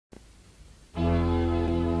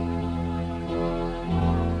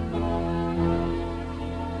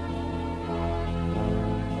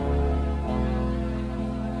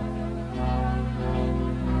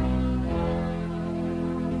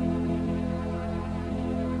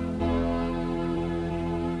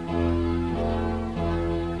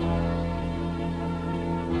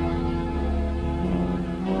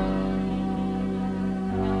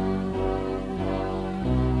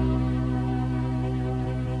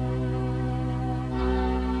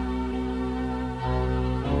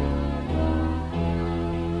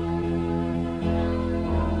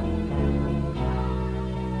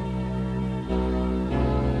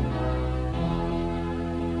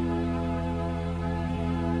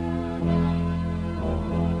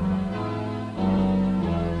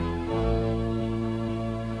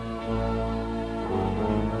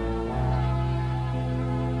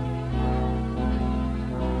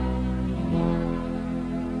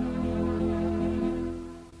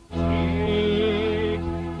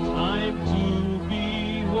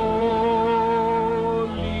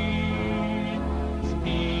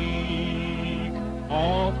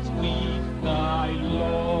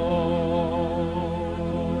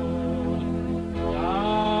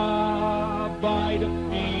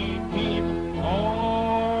in him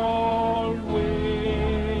always,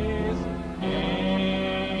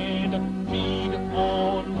 and feed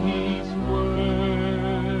on his word.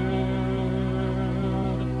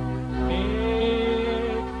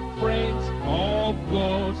 Make friends of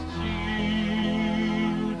God's children.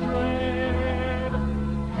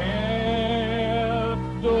 Help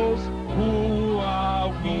those who are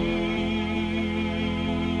weak.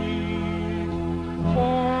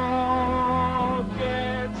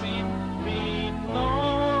 Forgetting me nothing,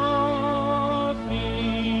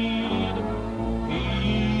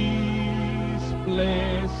 his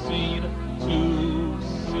blessing to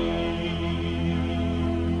see.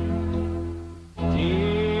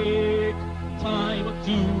 Take time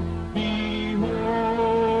to be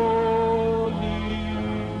holy.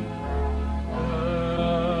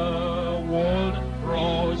 The world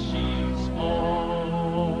rushes on.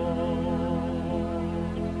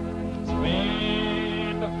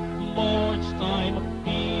 Spend much time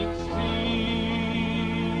in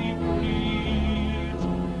secret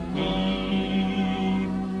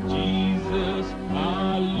with Jesus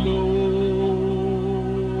alone.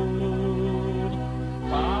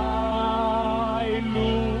 By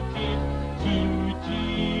looking to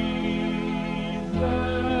Jesus,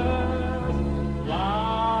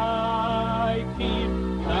 like him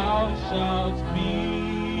thou shalt be.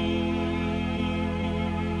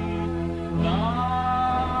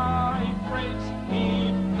 Thy friends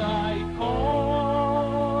in thy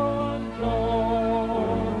conduct,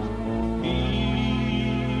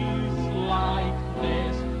 his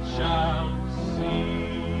likeness shall see.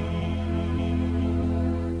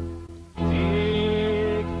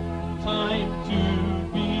 Take time to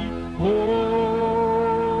be holy.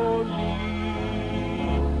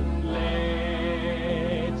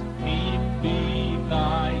 Let him be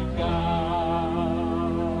thy guide,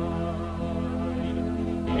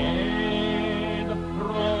 and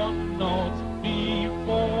run not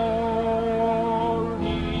before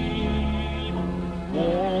him,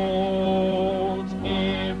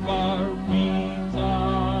 whatever betide,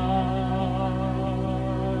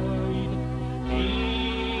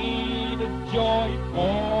 in joy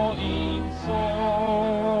or in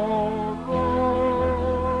sorrow,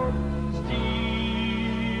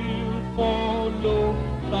 still follow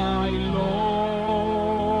thy Lord,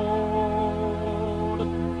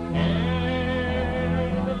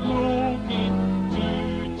 and look into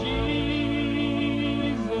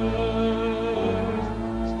Jesus,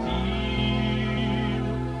 still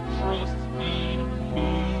trust in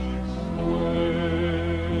his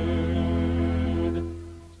word.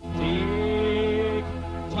 Take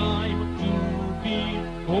time to be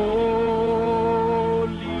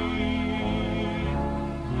holy.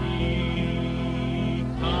 He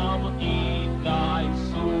come in thy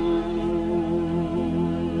soul.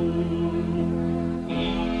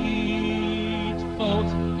 Each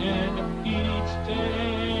thought and each temper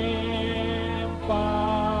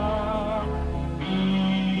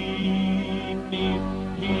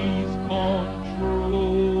beneath his control.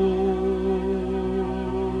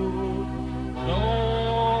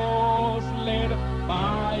 Those led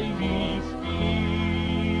by his Spirit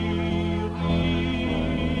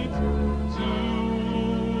to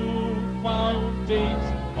fountains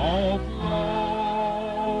of love,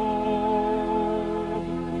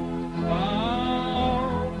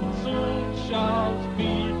 thou soon shalt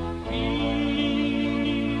be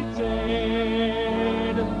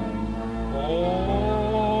fitted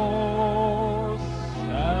for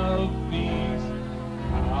service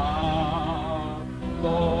above.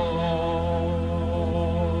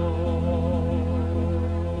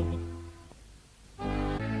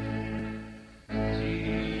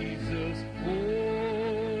 Jesus only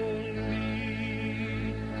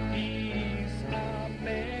is our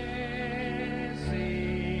message.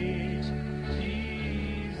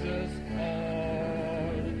 Jesus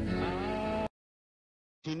all our.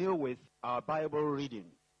 Continue with our Bible reading.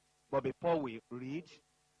 But before we read,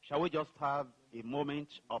 shall we just have a moment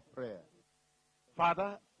of prayer?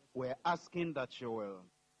 Father, we're asking that you will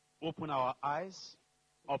open our eyes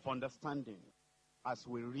of understanding as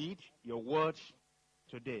we read your word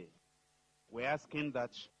today. We're asking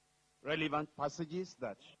that relevant passages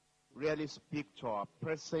that really speak to our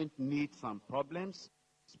present needs and problems,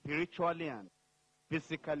 spiritually and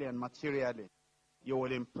physically and materially, you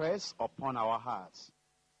will impress upon our hearts.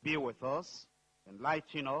 Be with us,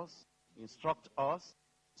 enlighten us, instruct us,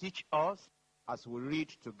 teach us as we read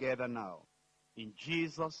together now. In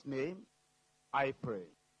Jesus' name, I pray.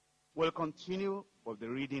 We'll continue with the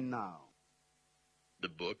reading now. The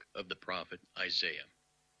book of the prophet Isaiah.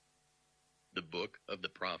 The book of the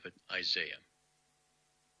prophet Isaiah.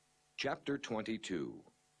 Chapter 22.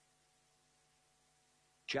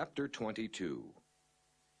 Chapter 22.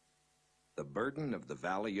 The burden of the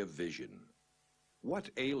valley of vision. What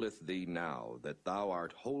aileth thee now, that thou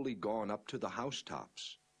art wholly gone up to the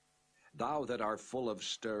housetops? Thou that art full of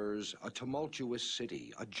stirs, a tumultuous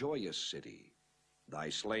city, a joyous city. Thy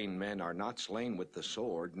slain men are not slain with the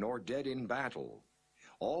sword, nor dead in battle.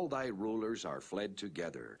 All thy rulers are fled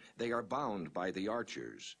together, they are bound by the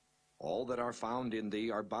archers. All that are found in thee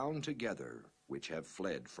are bound together, which have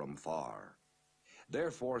fled from far.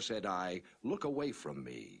 Therefore said I, look away from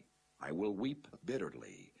me. I will weep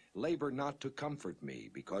bitterly, labor not to comfort me,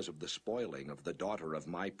 because of the spoiling of the daughter of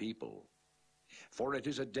my people. For it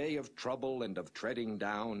is a day of trouble and of treading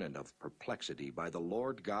down and of perplexity by the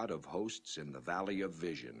Lord God of hosts in the valley of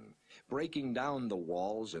vision, breaking down the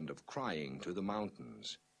walls and of crying to the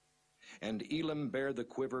mountains. And Elam bare the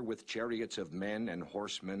quiver with chariots of men and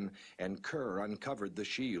horsemen, and Kir uncovered the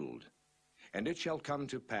shield. And it shall come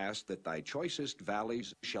to pass that thy choicest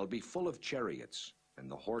valleys shall be full of chariots,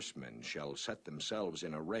 and the horsemen shall set themselves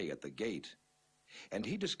in array at the gate. And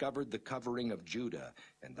he discovered the covering of Judah,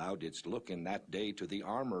 and thou didst look in that day to the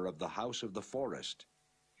armor of the house of the forest.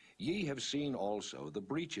 Ye have seen also the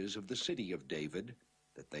breaches of the city of David,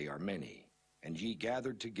 that they are many, and ye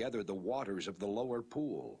gathered together the waters of the lower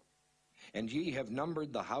pool. And ye have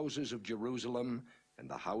numbered the houses of Jerusalem, and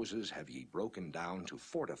the houses have ye broken down to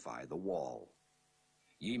fortify the wall.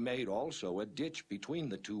 Ye made also a ditch between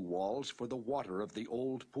the two walls for the water of the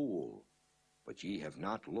old pool. But ye have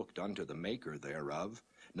not looked unto the maker thereof,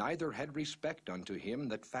 neither had respect unto him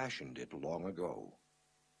that fashioned it long ago.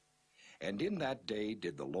 And in that day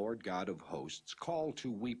did the Lord God of hosts call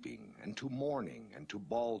to weeping, and to mourning, and to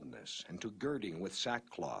baldness, and to girding with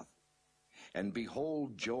sackcloth. And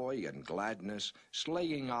behold joy and gladness,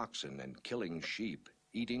 slaying oxen and killing sheep,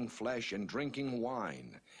 eating flesh and drinking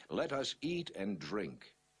wine. Let us eat and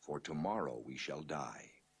drink, for tomorrow we shall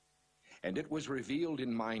die. And it was revealed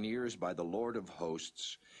in mine ears by the Lord of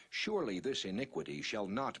hosts, surely this iniquity shall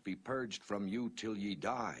not be purged from you till ye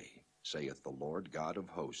die, saith the Lord God of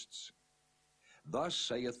hosts. Thus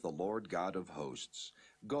saith the Lord God of hosts,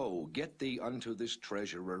 Go, get thee unto this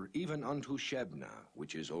treasurer, even unto Shebna,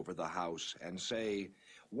 which is over the house, and say,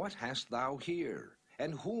 What hast thou here?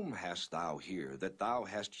 And whom hast thou here, that thou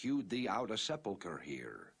hast hewed thee out a sepulchre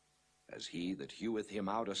here? As he that heweth him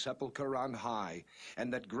out a sepulchre on high,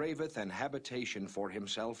 and that graveth an habitation for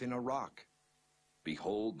himself in a rock.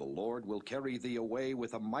 Behold, the Lord will carry thee away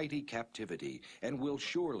with a mighty captivity, and will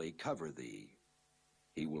surely cover thee.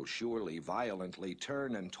 He will surely violently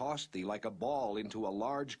turn and toss thee like a ball into a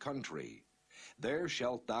large country. There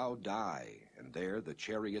shalt thou die, and there the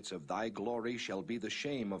chariots of thy glory shall be the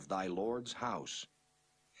shame of thy Lord's house.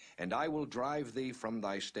 And I will drive thee from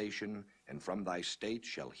thy station, and from thy state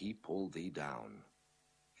shall he pull thee down.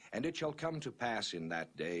 And it shall come to pass in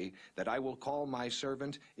that day that I will call my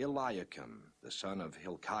servant Eliakim, the son of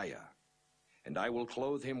Hilkiah. And I will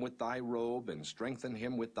clothe him with thy robe, and strengthen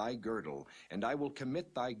him with thy girdle, and I will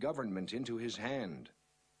commit thy government into his hand.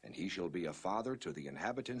 And he shall be a father to the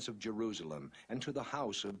inhabitants of Jerusalem, and to the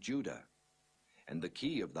house of Judah. And the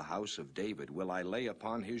key of the house of David will I lay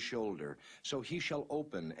upon his shoulder, so he shall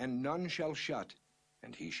open, and none shall shut,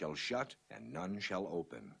 and he shall shut, and none shall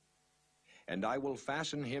open. And I will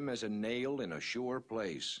fasten him as a nail in a sure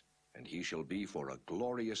place, and he shall be for a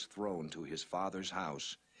glorious throne to his father's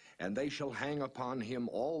house. And they shall hang upon him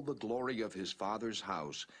all the glory of his father's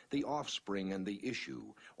house, the offspring and the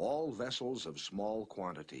issue, all vessels of small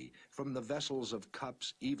quantity, from the vessels of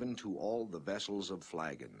cups even to all the vessels of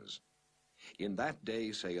flagons. In that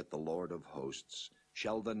day, saith the Lord of hosts,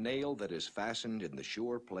 shall the nail that is fastened in the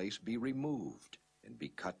sure place be removed, and be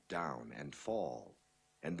cut down, and fall,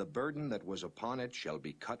 and the burden that was upon it shall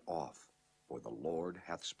be cut off, for the Lord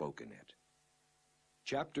hath spoken it.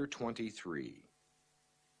 Chapter 23.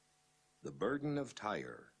 The burden of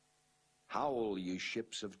Tyre. Howl, ye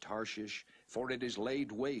ships of Tarshish, for it is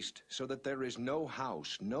laid waste, so that there is no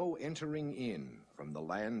house, no entering in. From the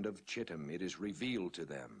land of Chittim it is revealed to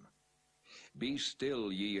them. Be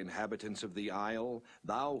still, ye inhabitants of the isle,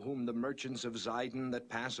 thou whom the merchants of Zidon that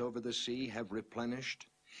pass over the sea have replenished.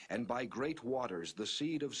 And by great waters the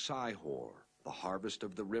seed of Sihor, the harvest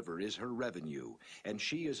of the river, is her revenue, and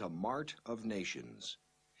she is a mart of nations.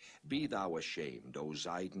 Be thou ashamed, O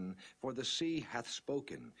Zidon, for the sea hath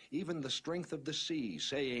spoken, even the strength of the sea,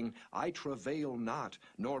 saying, I travail not,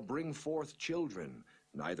 nor bring forth children,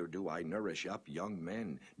 neither do I nourish up young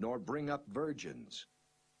men, nor bring up virgins.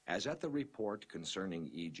 As at the report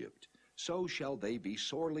concerning Egypt, so shall they be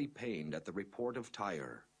sorely pained at the report of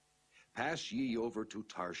Tyre. Pass ye over to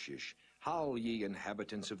Tarshish, Howl, ye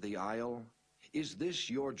inhabitants of the isle. Is this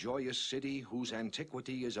your joyous city, whose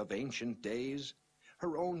antiquity is of ancient days?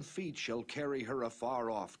 Her own feet shall carry her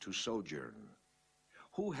afar off to sojourn.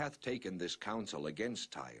 Who hath taken this counsel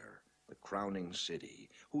against Tyre, the crowning city,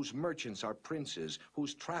 whose merchants are princes,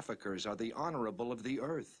 whose traffickers are the honorable of the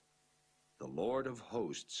earth? The Lord of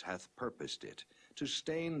hosts hath purposed it, to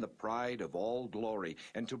stain the pride of all glory,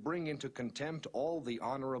 and to bring into contempt all the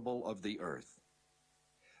honorable of the earth.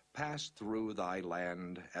 Pass through thy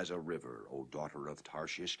land as a river, O daughter of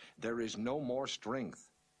Tarshish. There is no more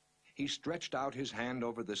strength. He stretched out his hand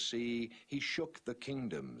over the sea, he shook the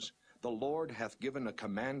kingdoms. The Lord hath given a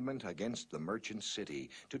commandment against the merchant city,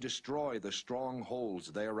 to destroy the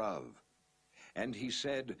strongholds thereof. And he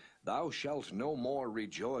said, Thou shalt no more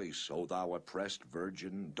rejoice, O thou oppressed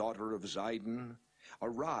virgin, daughter of Zidon.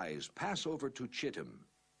 Arise, pass over to Chittim.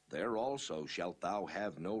 There also shalt thou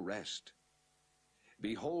have no rest.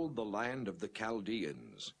 Behold the land of the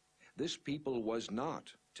Chaldeans. This people was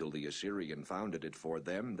not, till the Assyrian founded it for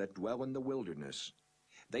them that dwell in the wilderness.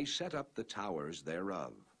 They set up the towers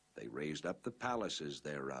thereof. They raised up the palaces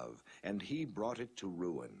thereof, and he brought it to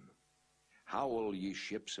ruin. Howl, ye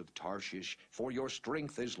ships of Tarshish, for your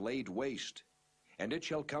strength is laid waste. And it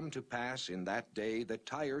shall come to pass in that day that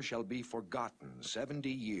Tyre shall be forgotten 70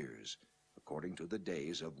 years, according to the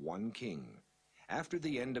days of one king. After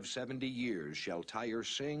the end of 70 years shall Tyre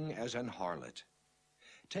sing as an harlot.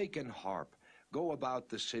 Take an harp, go about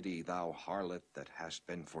the city, thou harlot that hast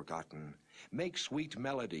been forgotten. Make sweet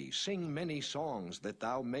melody, sing many songs, that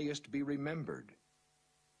thou mayest be remembered.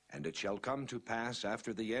 And it shall come to pass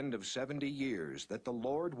after the end of 70 years that the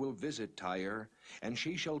Lord will visit Tyre, and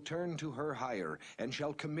she shall turn to her hire, and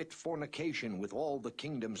shall commit fornication with all the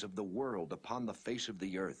kingdoms of the world upon the face of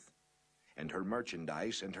the earth. And her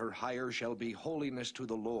merchandise and her hire shall be holiness to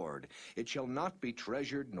the Lord. It shall not be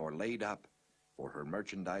treasured nor laid up, for her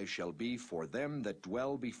merchandise shall be for them that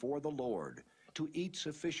dwell before the Lord, to eat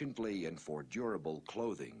sufficiently and for durable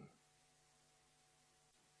clothing.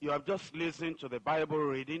 You have just listened to the Bible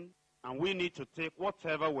reading, and we need to take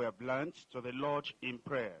whatever we have learned to the Lord in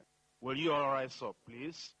prayer. Will you all rise up,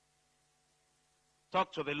 please?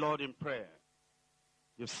 Talk to the Lord in prayer.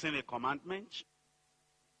 You've seen a commandment,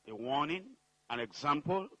 a warning, an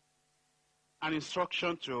example, an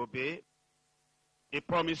instruction to obey, a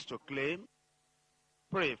promise to claim.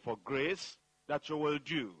 Pray for grace that you will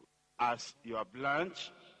do as you have learned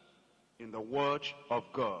in the Word of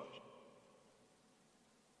God.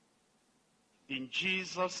 In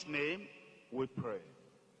Jesus' name we pray.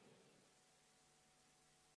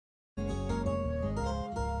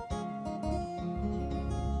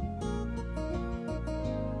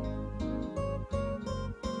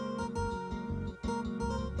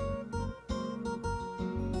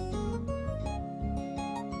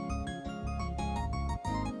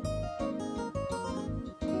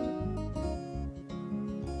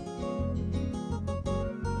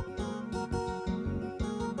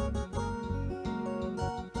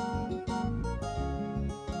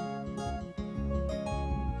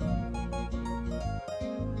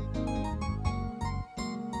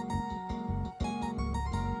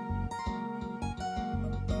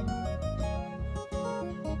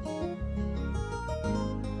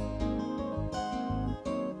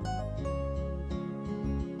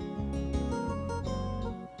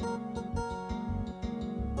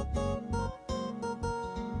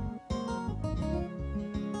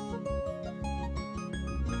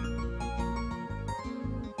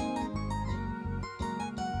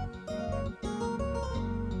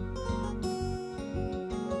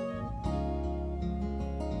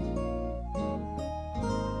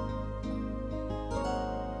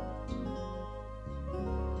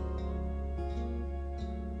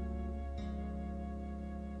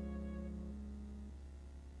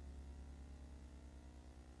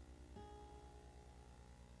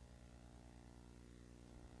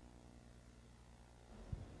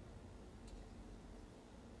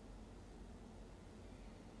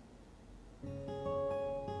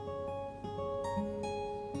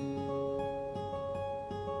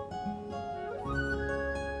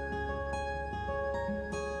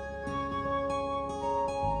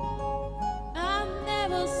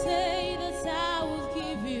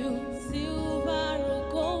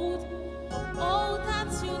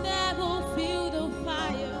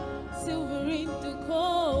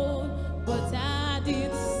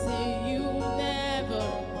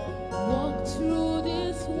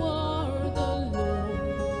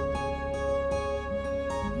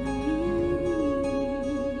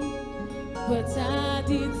 But I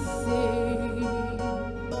did say,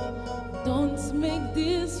 don't make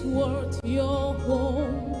this world your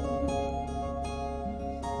home.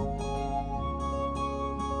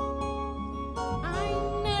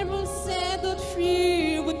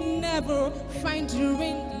 find you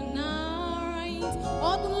in the night.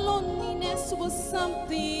 All the loneliness was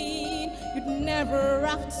something you'd never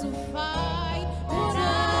have to fight. But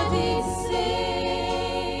I did say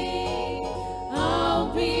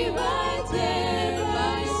I'll be right there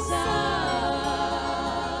by your side.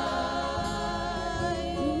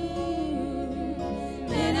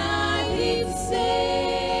 And I did say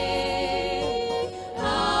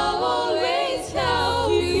I'll always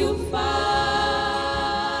help you fight.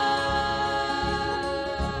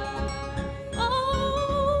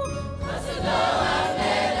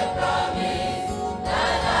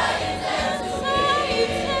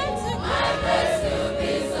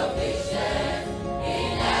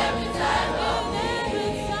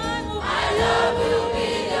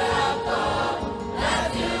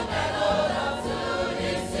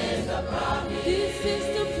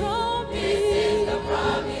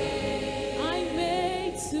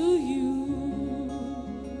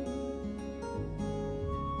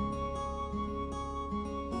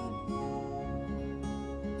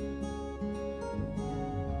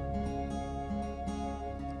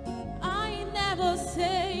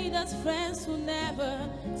 Say that friends will never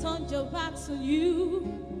turn your backs on you.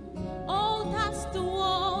 Oh, that's the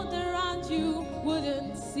world around you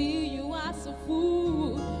wouldn't see you as a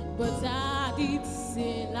fool. But I did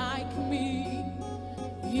say, like me,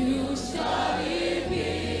 you shall be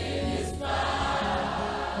inspired.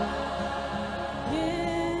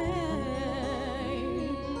 Yeah.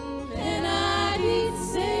 And I did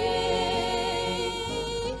say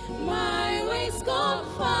my ways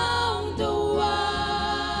confound the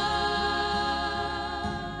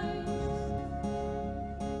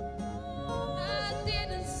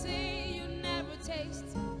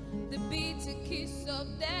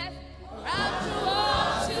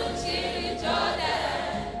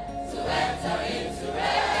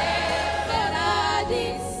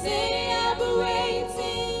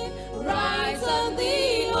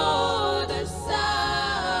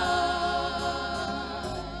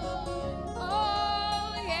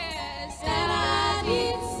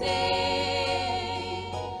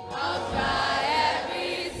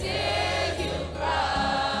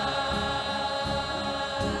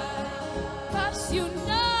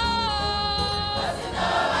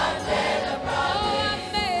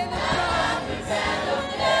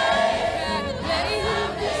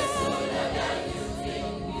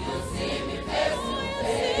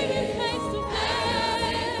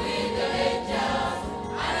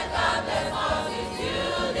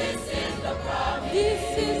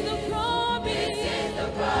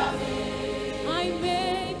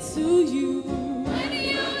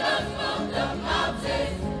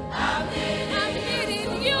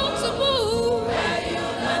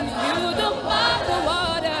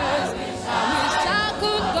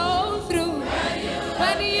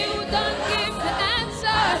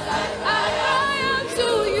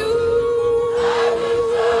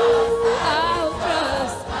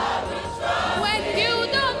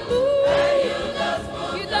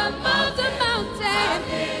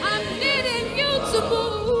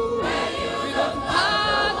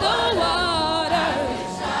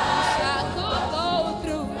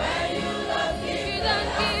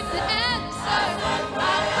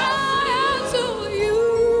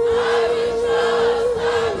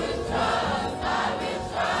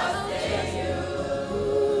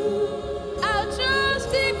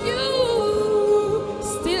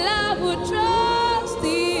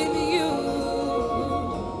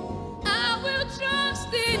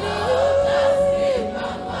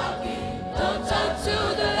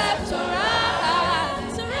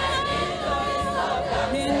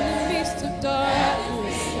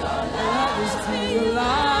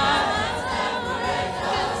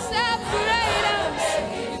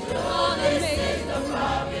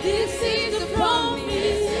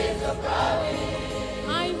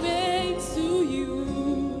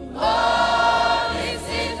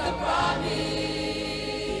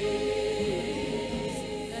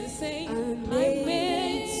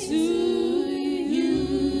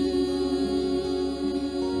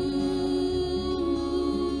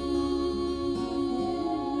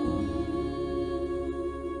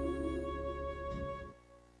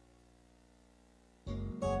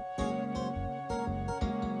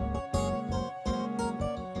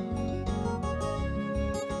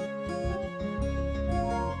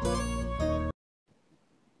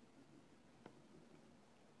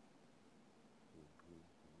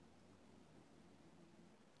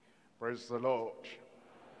Praise the Lord.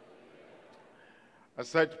 I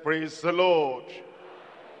said, praise the Lord.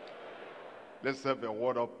 Let's have a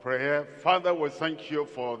word of prayer. Father, we thank you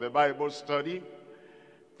for the Bible study.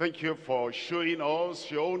 Thank you for showing us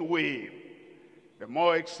your own way. the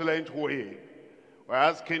more excellent way. We're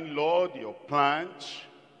asking, Lord, you plant,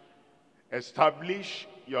 establish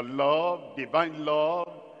your love, divine love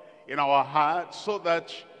in our hearts, so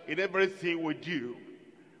that in everything we do,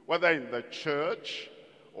 whether in the church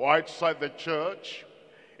or outside the church,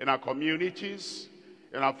 in our communities,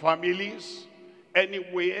 in our families,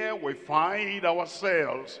 anywhere we find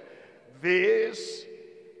ourselves, this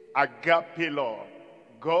agape love,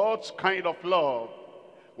 God's kind of love,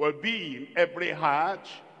 will be in every heart,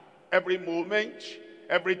 every moment,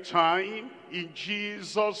 every time, in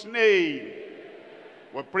Jesus' name.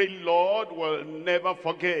 We pray, Lord, we'll never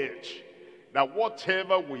forget that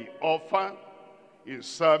whatever we offer in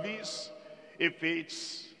service, if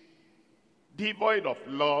it's devoid of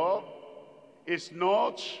love, it's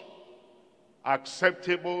not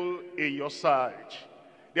acceptable in your sight.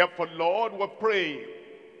 Therefore, Lord, we pray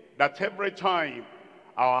that every time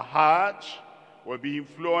our heart will be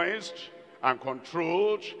influenced and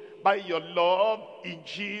controlled by your love in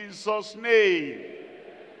Jesus' name.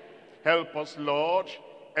 Help us, Lord,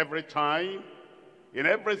 every time, in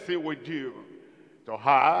everything we do, to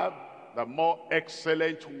have the more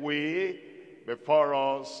excellent way before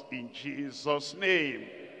us in Jesus' name.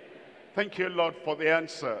 Thank you, Lord, for the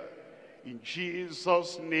answer. In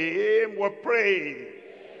Jesus' name we pray.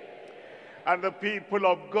 And the people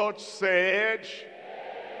of God said,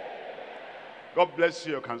 God bless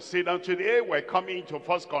you. You can sit down today. We're coming to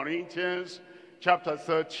 1 Corinthians chapter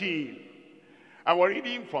 13. And we're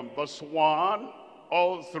reading from verse 1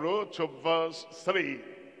 all through to verse 3.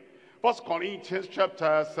 1 Corinthians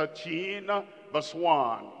chapter 13, verse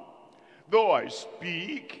 1. Though I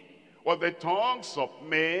speak with the tongues of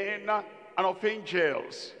men and of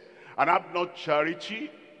angels, and have not charity,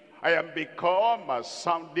 I am become a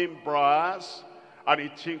sounding brass and a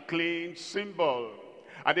tinkling cymbal.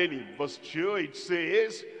 And then in verse 2 it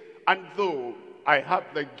says, and though I have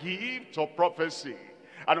the gift of prophecy,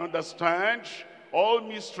 and understand all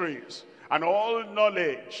mysteries and all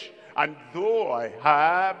knowledge, and though I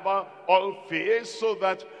have all faith so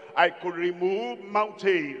that I could remove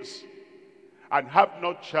mountains, and have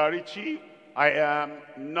not charity, I am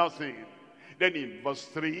nothing. Then in verse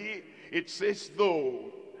 3, it says,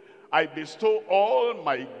 though I bestow all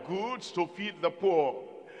my goods to feed the poor,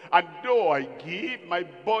 and though I give my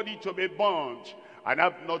body to be burnt, and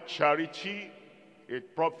have not charity,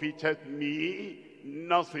 it profiteth me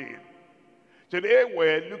nothing. Today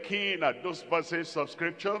we're looking at those verses of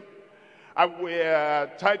scripture, and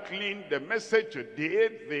we're titling the message today,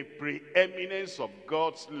 the preeminence of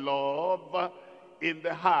God's love in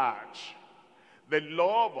the heart. The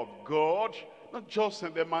love of God, not just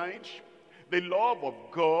in the mind. The love of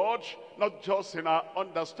God, not just in our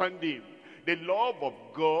understanding. The love of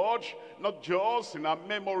God, not just in our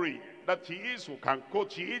memory. That is, we can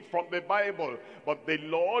quote it from the Bible. But the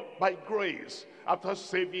Lord, by grace, after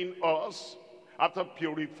saving us, after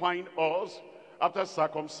purifying us, after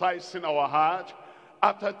circumcising our heart,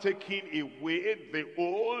 after taking away the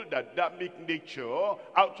old Adamic nature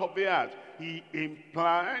out of the heart, he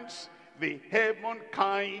implants the heaven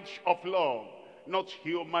kind of love. Not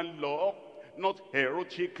human love, not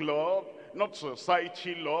erotic love, not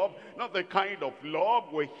society love, not the kind of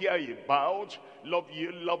love we hear about, love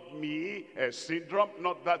you, love me, syndrome,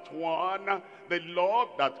 not that one. The love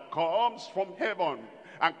that comes from heaven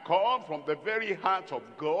and comes from the very heart of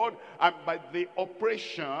God, and by the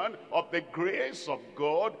operation of the grace of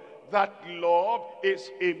God, that love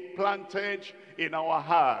is implanted in our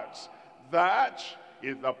hearts. That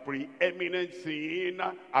is the preeminent thing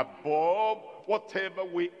above whatever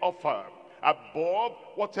we offer, above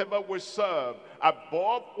whatever we serve,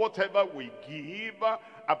 above whatever we give,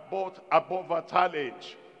 above our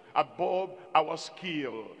talent, above our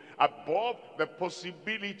skill, above the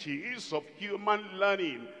possibilities of human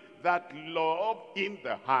learning. That love in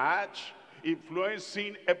the heart,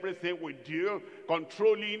 influencing everything we do,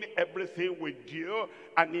 controlling everything we do,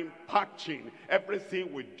 and impacting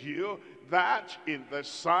everything we do, that in the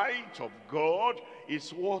sight of God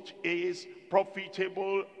is what is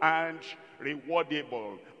profitable and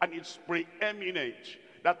rewardable, and it's preeminent.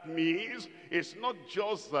 That means it's not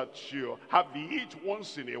just that you have it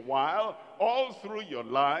once in a while, all through your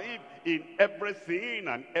life, in everything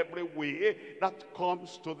and every way, that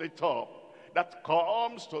comes to the top, that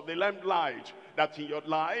comes to the limelight, that in your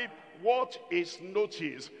life, what is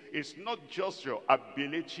noticed is not just your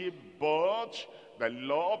ability, but the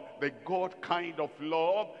love, the God kind of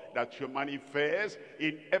love that you manifest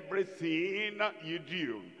in everything you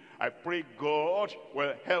do. I pray God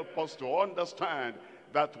will help us to understand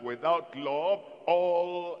that without love,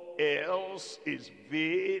 all else is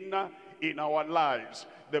vain in our lives.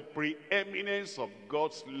 the preeminence of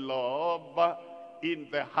God's love in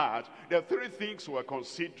the heart. There are three things we're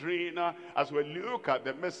considering as we look at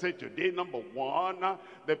the message today. Number one,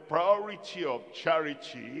 the priority of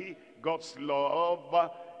charity, God's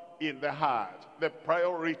love in the heart. The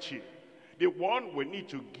priority, the one we need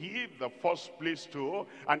to give the first place to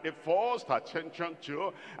and the first attention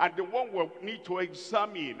to, and the one we need to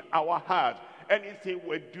examine our heart. Anything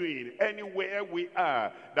we're doing, anywhere we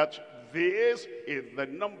are, that this is the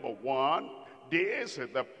number one. This is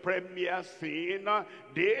the premier thing.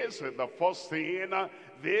 This is the first thing.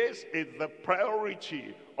 This is the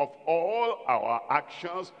priority of all our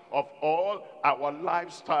actions, of all our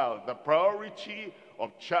lifestyle. The priority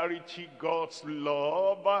of charity, God's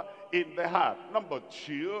love in the heart. Number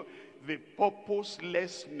two, the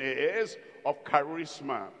purposelessness of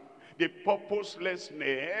charisma. The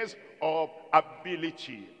purposelessness of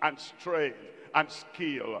ability and strength and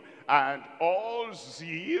skill and all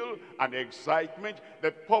zeal and excitement, the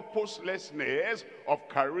purposelessness of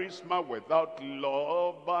charisma without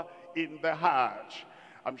love in the heart.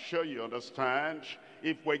 I'm sure you understand,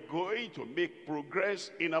 if we're going to make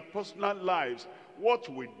progress in our personal lives, what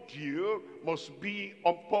we do must be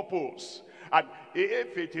on purpose. And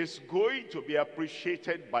if it is going to be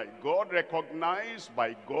appreciated by God, recognized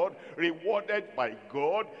by God, rewarded by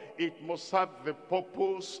God, it must have the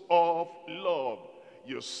purpose of love.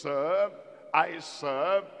 You serve, I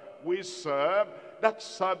serve, we serve. That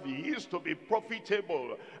service to be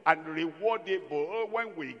profitable and rewardable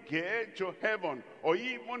when we get to heaven or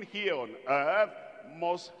even here on earth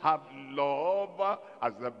must have love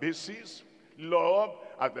as the basis, love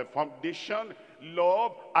as the foundation,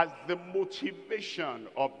 love as the motivation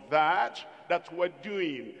of that we're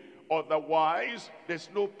doing. Otherwise, there's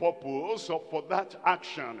no purpose for that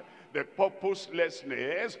action. The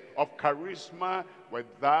purposelessness of charisma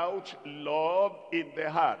without love in the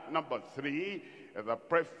heart. Number three, the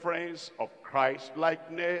preference of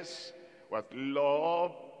Christ-likeness with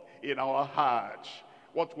love in our heart.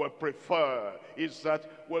 What we prefer is that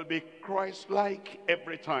we'll be Christ-like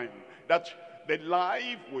every time. That the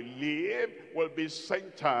life we live will be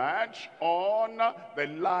centered on the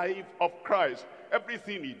life of Christ.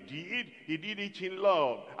 Everything he did it in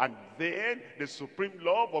love. And then the supreme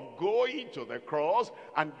love of going to the cross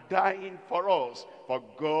and dying for us. For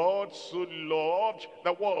God so loved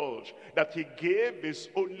the world that he gave his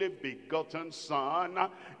only begotten Son,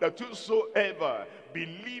 that whosoever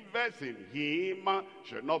believeth in him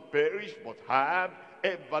shall not perish but have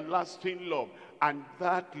everlasting love. And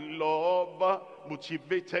that love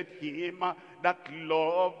motivated him. That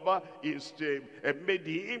love made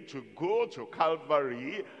him to go to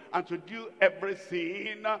Calvary and to do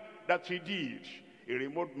everything that he did. He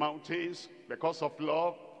removed mountains because of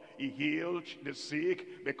love. He healed the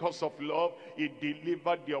sick because of love. He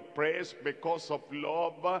delivered the oppressed because of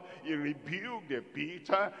love. He rebuked the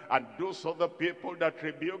Peter and those other people that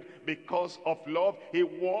rebuked because of love. He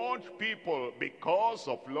warned people because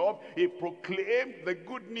of love. He proclaimed the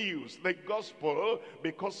good news, the gospel,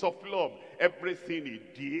 because of love. Everything he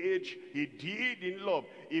did in love.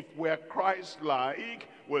 If we're Christ-like,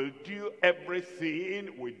 we'll do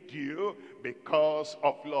everything we do because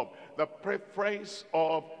of love. The preference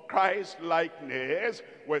of Christ-likeness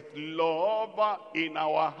with love in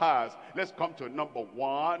our hearts. Let's come to number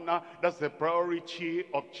one. That's the priority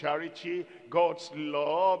of charity, God's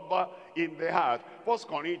love in the heart. 1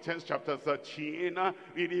 Corinthians chapter 13,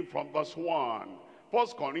 reading from verse 1. 1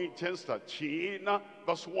 Corinthians 13,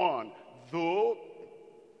 verse 1. Though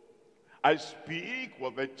I speak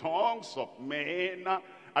with the tongues of men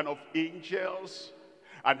and of angels,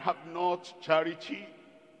 and have not charity,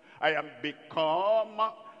 I am become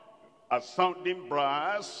a sounding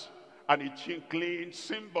brass and a tinkling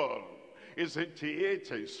cymbal. Isn't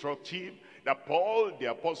it instructive that Paul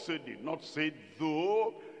the apostle did not say,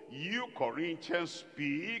 though you Corinthians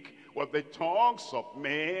speak with the tongues of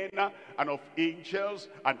men and of angels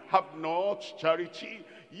and have not charity,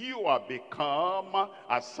 you are become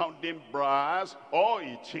a sounding brass or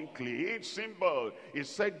a tinkling cymbal. He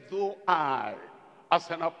said, though I, as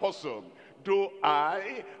an apostle, though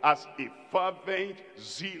I, as a fervent,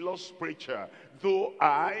 zealous preacher, though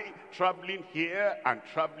I, traveling here and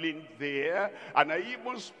traveling there, and I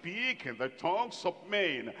even speak in the tongues of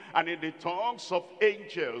men and in the tongues of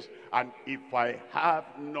angels, and if I have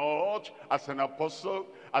not, as an apostle,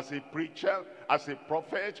 as a preacher, as a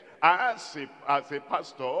prophet, as a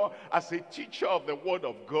pastor, as a teacher of the word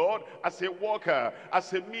of God, as a worker,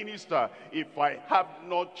 as a minister, if I have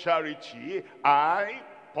not charity, I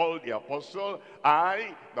Paul the apostle,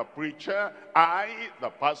 I, the preacher, I, the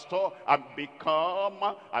pastor, and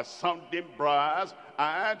become a sounding brass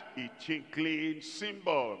and a tinkling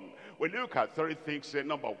cymbal. We look at three things here.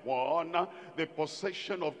 Number one, the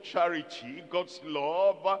possession of charity, God's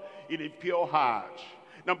love in a pure heart.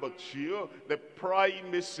 Number two, the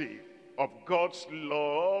primacy of God's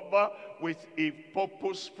love with a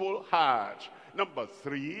purposeful heart. Number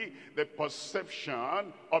three, the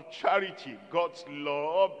perception of charity, God's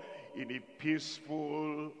love in a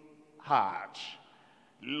peaceful heart.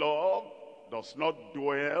 Love does not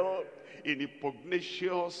dwell in a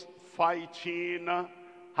pugnacious fighting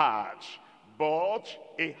heart, but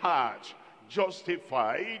a heart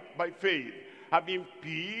justified by faith, having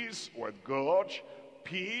peace with God,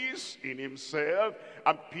 peace in himself,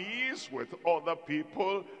 and peace with other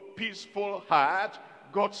people. Peaceful heart,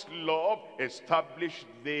 God's love established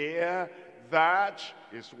there. That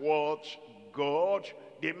is what God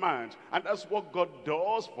demands, and that's what God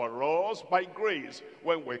does for us by grace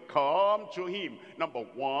when we come to him. Number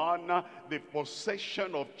one, the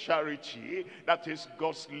possession of charity, that is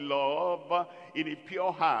God's love in a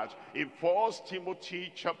pure heart. In 1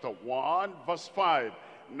 Timothy chapter 1 verse 5,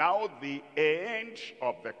 now the end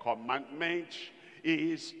of the commandment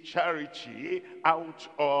is charity out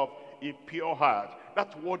of a pure heart.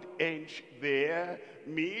 That word "end" there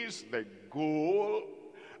means the goal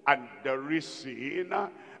and the reason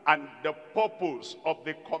and the purpose of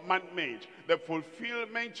the commandment. The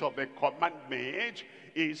fulfillment of the commandment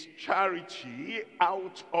is charity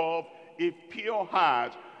out of a pure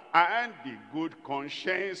heart, and the good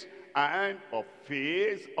conscience and of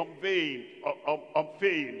faith unfeigned.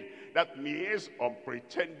 That means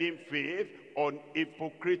unpretending faith,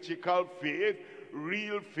 unhypocritical faith,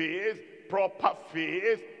 real faith, proper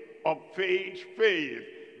faith, unfeigned faith.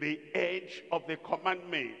 The edge of the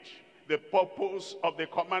commandment, the purpose of the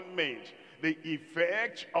commandment, the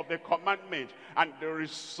effect of the commandment, and the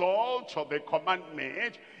result of the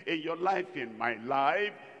commandment in your life, in my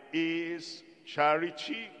life, is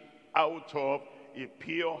charity out of a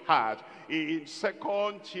pure heart. In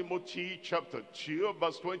 2 Timothy chapter 2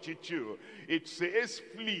 verse 22, it says,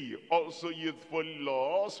 flee also youthful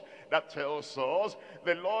lusts. That tells us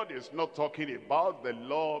the Lord is not talking about the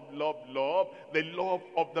love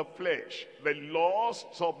of the flesh, the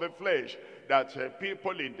lusts of the flesh that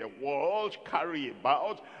people in the world carry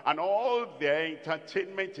about, and all their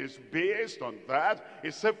entertainment is based on that.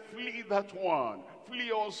 He said, flee that one,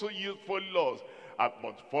 flee also youthful lusts,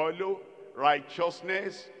 but follow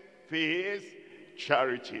righteousness, faith,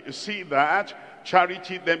 charity. You see that?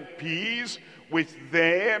 Charity, then peace with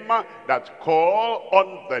them that call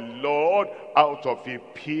on the Lord out of a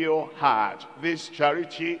pure heart. This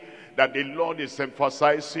charity that the Lord is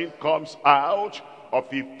emphasizing comes out of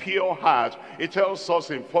a pure heart. It tells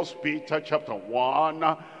us in 1 Peter chapter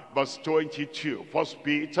 1 verse 22. 1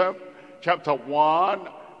 Peter chapter 1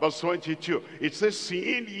 verse 22. It says,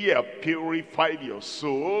 seeing ye have purified your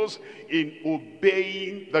souls in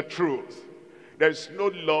obeying the truth. There's no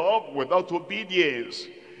love without obedience.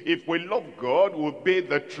 If we love God, we obey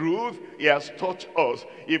the truth he has taught us.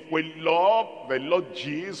 If we love the Lord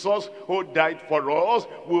Jesus who died for us,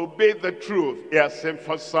 we obey the truth he has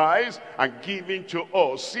emphasized and given to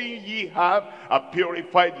us. Seeing ye have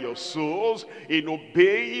purified your souls in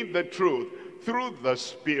obeying the truth through the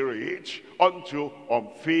Spirit unto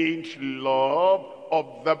unfeigned love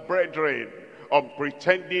of the brethren,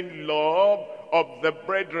 unpretending love of the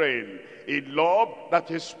brethren, a love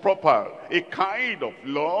that is proper, a kind of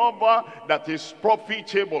love that is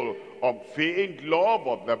profitable, unfeigned love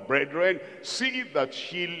of the brethren. See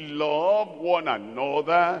that ye love one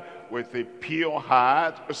another with a pure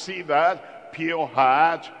heart. See that? Pure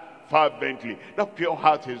heart fervently. That pure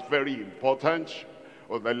heart is very important.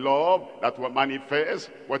 Of the love that will manifest,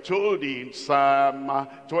 we're told in Psalm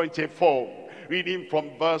 24, reading from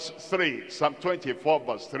verse 3, Psalm 24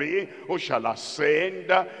 verse 3, who shall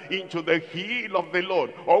ascend into the hill of the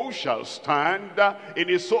Lord, or who shall stand in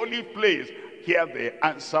his holy place? Hear the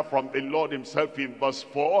answer from the Lord himself in verse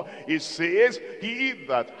 4. It says, he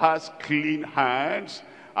that has clean hands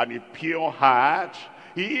and a pure heart,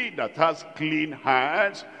 he that has clean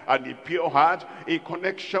hands and a pure heart, in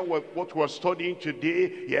connection with what we're studying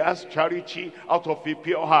today, he has charity out of a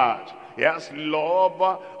pure heart. He has love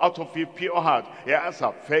out of a pure heart. He has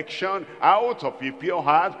affection out of a pure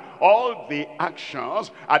heart. All the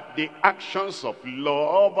actions are the actions of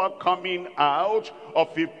love are coming out of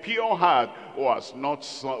a pure heart, who has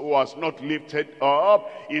not lifted up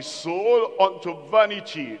his soul unto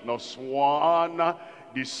vanity, nor sworn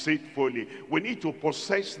deceitfully. We need to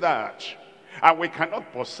possess that. And we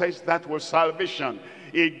cannot possess that with salvation.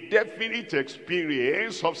 A definite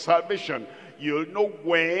experience of salvation. You'll know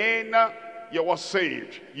when you were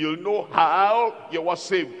saved. You'll know how you were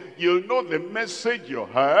saved. You'll know the message you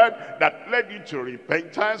heard that led you to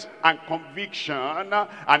repentance and conviction,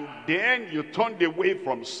 and then you turned away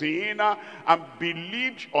from sin and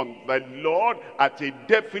believed on the Lord at a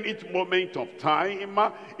definite moment of time.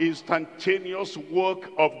 Instantaneous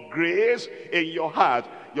work of grace in your heart.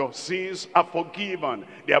 Your sins are forgiven.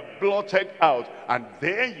 They are blotted out. And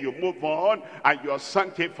then you move on and you are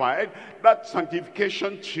sanctified. That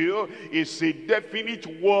sanctification too is a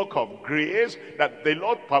definite work of grace that the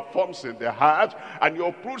Lord performs in the heart. And you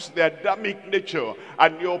uproot the Adamic nature.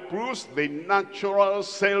 And you uproot the natural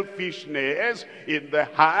selfishness in the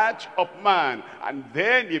heart of man. And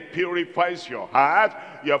then He purifies your heart.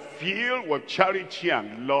 You're filled with charity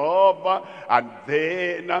and love. And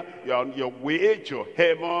then you're on your way to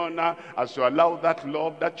heaven as you allow that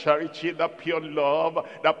love, that charity, that pure love,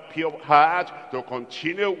 that pure heart to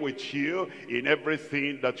continue with you in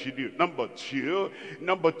everything that you do. Number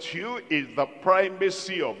two is the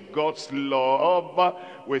primacy of God's love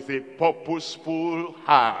with a purposeful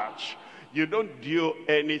heart. You don't do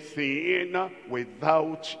anything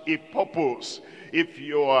without a purpose. If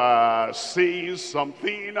you are saying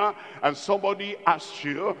something and somebody asks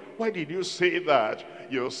you, why did you say that?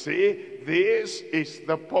 You say, this is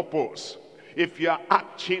the purpose. If you are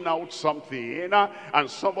acting out something and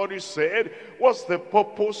somebody said, what's the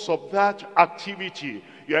purpose of that activity?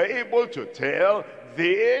 You are able to tell,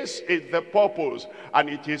 this is the purpose. And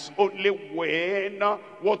it is only when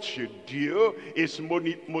what you do is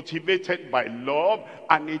motivated by love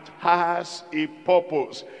and it has a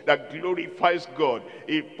purpose that glorifies God,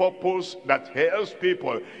 a purpose that helps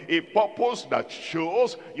people, a purpose that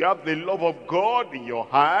shows you have the love of God in your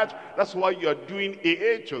heart. That's why you are doing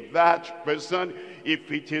it to that person. If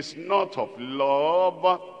it is not of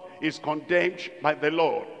love, it's condemned by the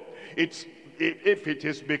Lord. If it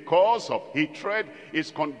is because of hatred,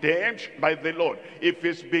 it's condemned by the Lord. If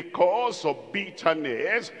it's because of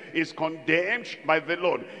bitterness, it's condemned by the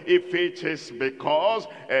Lord. If it is because,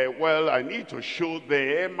 well, I need to show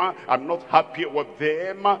them, I'm not happy with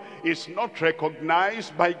them, it's not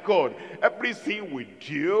recognized by God. Everything we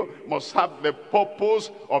do must have the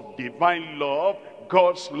purpose of divine love,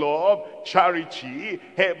 God's love, charity,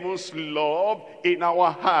 heaven's love in our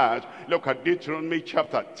heart. Look at Deuteronomy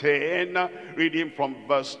chapter 10, reading from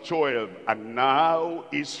verse 12. And now,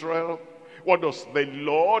 Israel, what does the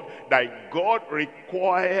Lord thy God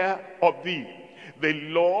require of thee? The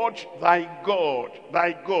Lord thy God.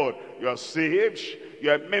 You are saved.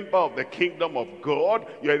 You are a member of the kingdom of God.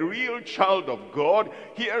 You are a real child of God.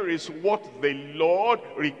 Here is what the Lord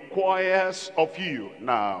requires of you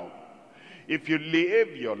now. If you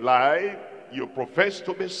live your life, you profess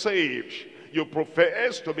to be saved, you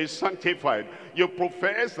profess to be sanctified, you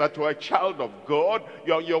profess that you are a child of God,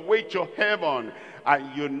 you're on your way to heaven,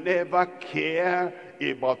 and you never care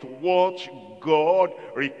about what God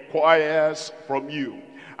requires from you,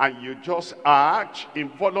 and you just act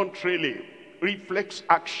involuntarily, reflex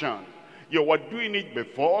action. You were doing it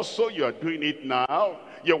before, so you are doing it now.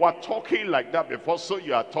 You were talking like that before, so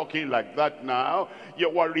you are talking like that now. You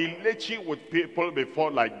were relating with people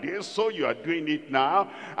before like this, so you are doing it now.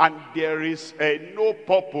 And there is no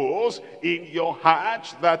purpose in your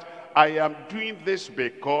heart that I am doing this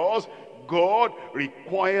because God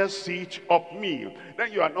requires it of me.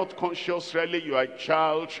 Then you are not conscious, really, you are a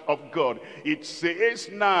child of God. It says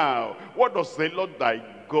now, what does the Lord thy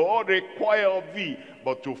God require of thee?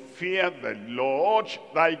 But to fear the Lord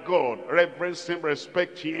thy God, reverence him,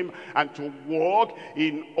 respect him, and to walk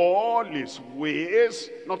in all his ways,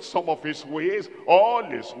 not some of his ways, all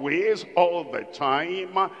his ways, all the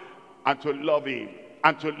time, and to love him,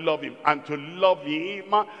 and to love him, and to love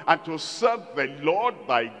him, and to serve the Lord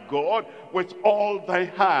thy God with all thy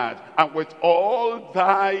heart, and with all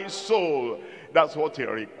thy soul. That's what he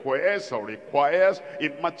requests or requires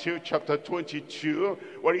in Matthew chapter 22.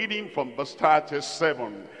 We're reading from verse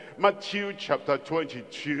 37. Matthew chapter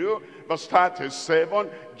 22, verse 37.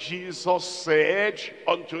 Jesus said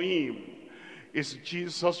unto him, is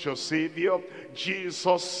Jesus your Savior?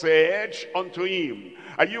 Jesus said unto him.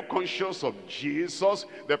 Are you conscious of Jesus,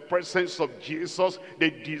 the presence of Jesus,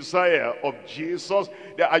 the desire of Jesus?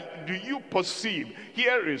 Do you perceive,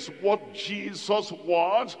 here is what Jesus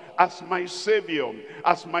wants as my Savior,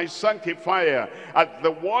 as my sanctifier, as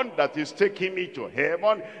the one that is taking me to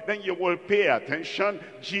heaven? Then you will pay attention.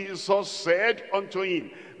 Jesus said unto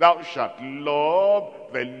him, thou shalt love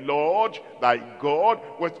the Lord thy God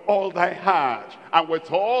with all thy heart, and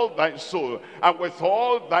with all thy soul, and with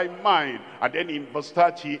all thy mind. And then in verse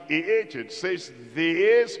 38 it says,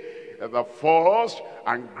 this is the first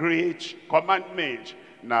and great commandment.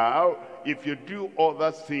 Now, if you do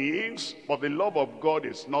other things, but the love of God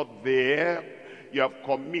is not there, you have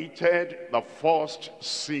committed the first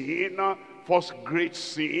sin, first great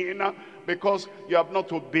sin, because you have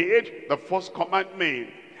not obeyed the first commandment.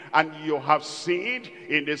 And you have sinned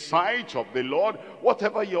in the sight of the Lord,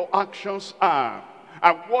 whatever your actions are,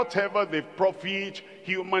 and whatever they profit,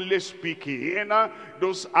 humanly speaking,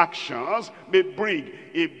 those actions may bring.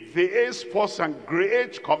 If this first and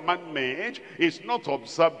great commandment is not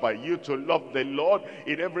observed by you to love the Lord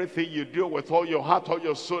in everything you do with all your heart, all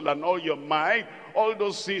your soul, and all your mind, all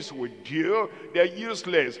those things we do, they're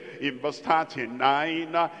useless. In verse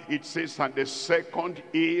 39, it says, and the second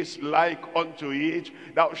is like unto it,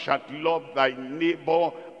 thou shalt love thy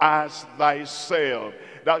neighbor as thyself.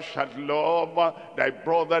 Thou shalt love thy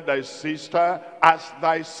brother, thy sister as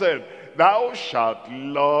thyself. Thou shalt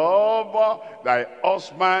love thy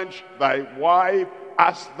husband, thy wife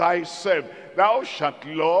as thyself. Thou shalt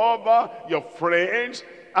love your friends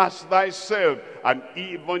as thyself, and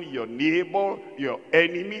even your neighbor, your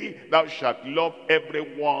enemy, thou shalt love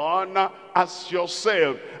everyone as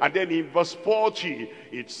yourself. And then in verse 40,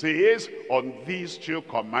 it says, on these two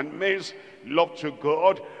commandments, love to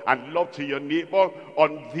God and love to your neighbor,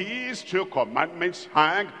 on these two commandments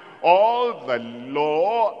hang all the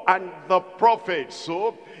law and the prophets.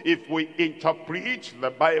 So if we interpret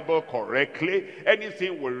the Bible correctly,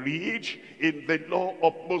 anything we read in the law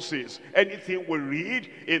of Moses, anything we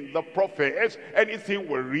read in the prophets, anything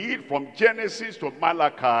we read from Genesis to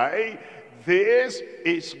Malachi, this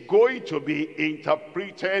is going to be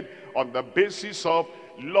interpreted on the basis of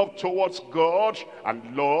love towards God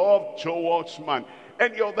and love towards man.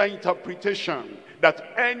 Any other interpretation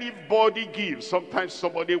that anybody gives, sometimes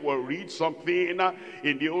somebody will read something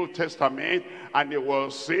in the Old Testament and they will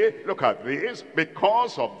say, look at this,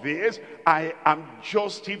 because of this I am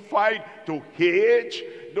justified to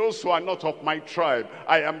hate those who are not of my tribe.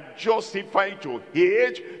 I am justified to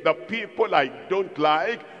hate the people I don't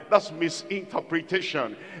like. That's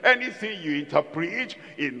misinterpretation. Anything you interpret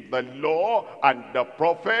in the law and the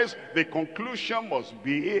prophets, the conclusion must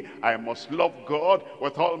be, I must love God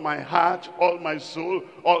with all my heart, all my soul,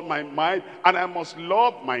 all my mind, and I must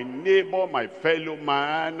love my neighbor, my fellow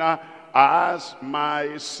man, as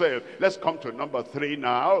myself. Let's come to number 3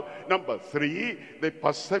 now. Number 3, the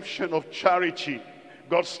perception of charity.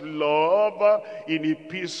 God's love in a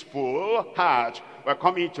peaceful heart. We're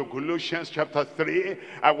coming to Colossians chapter 3,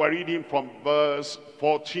 and we're reading from verse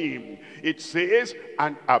 14. It says,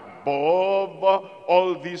 and above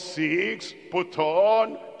all these things, put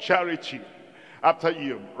on charity. After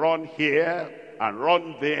you run here and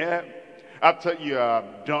run there, after you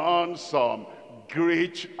have done some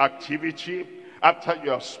great activity, after you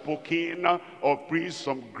have spoken or preached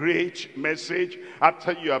some great message,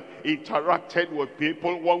 after you have interacted with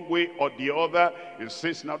people one way or the other, it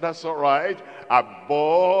says, now that's all right.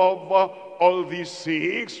 Above all these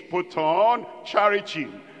things, put on charity,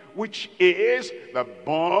 which is the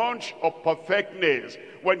bond of perfectness.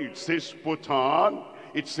 When it says put on,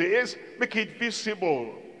 it says make it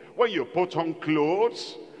visible. When you put on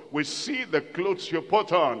clothes, we see the clothes you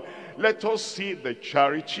put on. Let us see the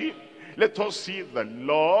charity. Let us see the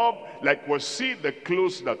love, like we see the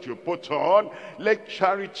clothes that you put on. Let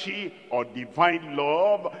charity or divine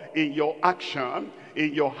love in your action,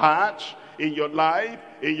 in your heart, in your life,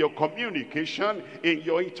 in your communication, in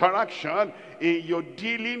your interaction, in your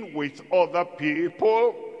dealing with other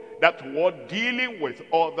people. That word, dealing with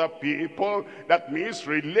other people, that means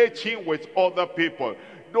relating with other people.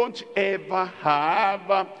 Don't ever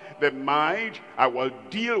have the mind, I will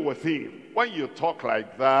deal with him. When you talk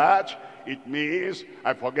like that, it means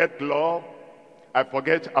I forget love, I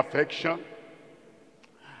forget affection,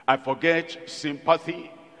 I forget sympathy,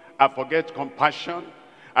 I forget compassion,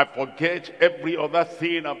 I forget every other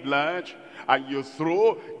thing I've learned, and you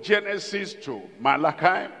throw Genesis to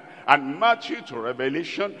Malachi and Matthew to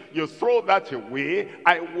Revelation, you throw that away.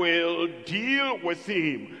 I will deal with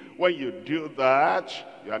him. When you do that,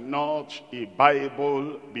 you are not a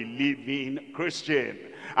Bible-believing Christian,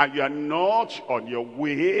 and you are not on your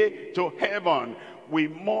way to heaven. we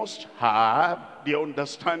must have the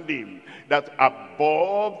understanding that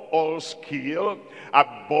above all skill,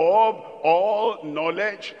 above all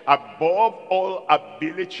knowledge, above all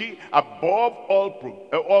ability, above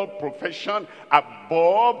all profession,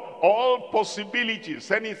 above all possibilities,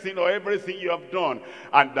 anything or everything you have done,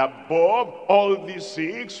 and above all these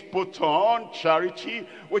things, put on charity,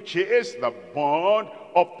 which is the bond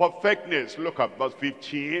of perfectness. Look at verse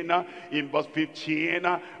 15. In verse 15,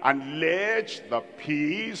 and let the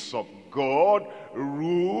peace of God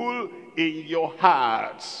rule in your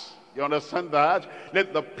hearts. You understand that?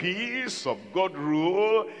 Let the peace of God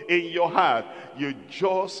rule in your heart. You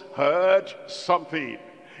just heard something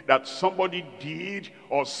that somebody did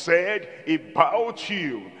or said about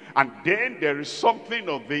you, and then there is something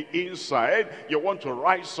on the inside. You want to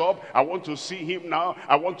rise up. I want to see him now.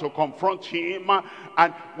 I want to confront him.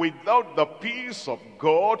 And without the peace of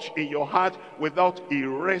God in your heart, without a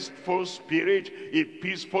restful spirit, a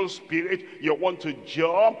peaceful spirit, you want to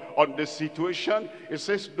jump on the situation. It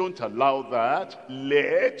says, don't allow that.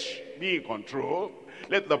 Let be in control.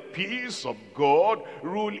 Let the peace of God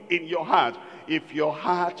rule in your heart. If your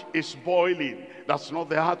heart is boiling, that's not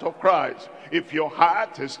the heart of Christ. If your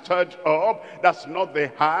heart is stirred up, that's not the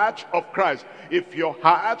heart of Christ. If your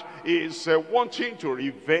heart is wanting to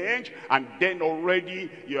revenge, and then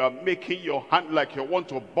already you are making your hand like you want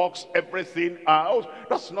to box everything out,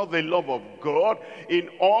 that's not the love of God. In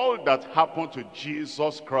all that happened to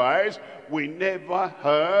Jesus Christ, we never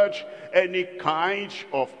heard any kind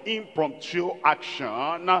of impromptu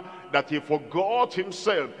action that he forgot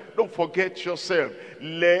himself. Don't forget yourself.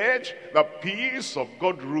 Let the peace of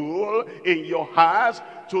God rule in your hearts,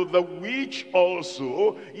 to the which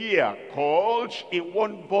also ye are called in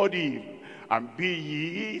one body, and be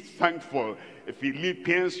ye thankful.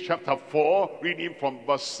 Philippians chapter 4, reading from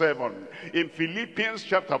verse 7. In Philippians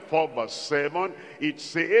chapter 4, verse 7, it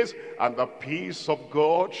says, and the peace of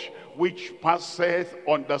God, which passeth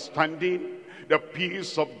understanding, the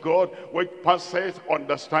peace of God which passeth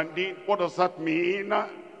understanding. What does that mean?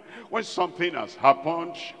 When something has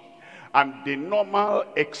happened, and the normal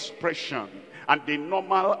expression, and the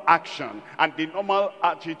normal action, and the normal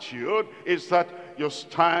attitude is that you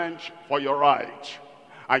stand for your right,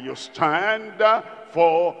 and you stand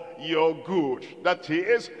for your good. That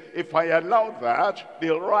is, if I allow that,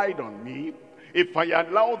 they'll ride on me. If I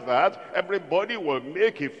allow that, everybody will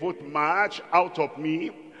make a foot march out of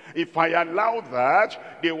me. If I allow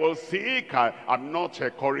that, they will think I'm not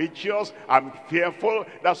courageous, I'm fearful.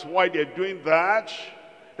 That's why they're doing that.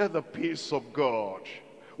 Let the peace of God,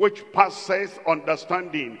 which passes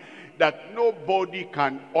understanding, that nobody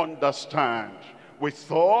can understand. We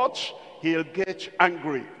thought he'll get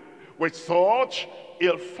angry. We thought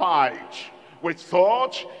he'll fight. We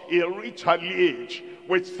thought he'll retaliate.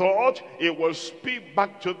 We thought he will speak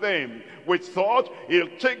back to them. We thought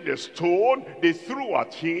he'll take the stone they threw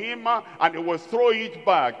at him and he will throw it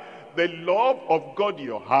back. The love of God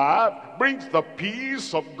you have brings the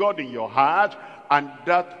peace of God in your heart, and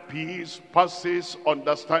that peace passes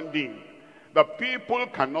understanding. The people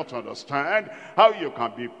cannot understand how you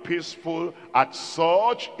can be peaceful at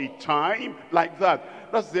such a time like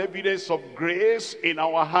that. That's the evidence of grace in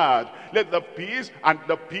our heart. Let the peace, and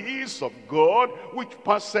the peace of God, which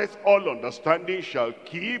passeth all understanding, shall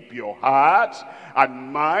keep your hearts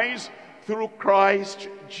and minds through Christ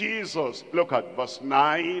Jesus. Look at verse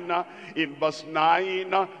 9. In verse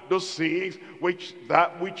 9, those things which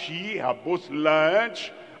ye have both learned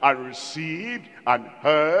and received and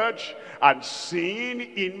heard and seen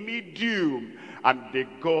in me do, and the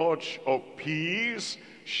God of peace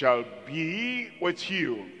shall be with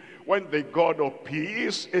you. When the God of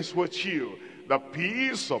peace is with you, the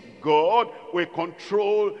peace of God will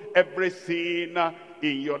control everything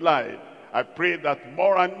in your life. I pray that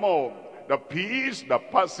more and more the peace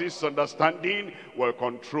that passes understanding will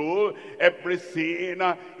control everything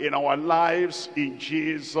in our lives in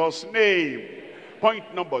Jesus' name.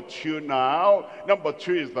 Point number 2 now. Number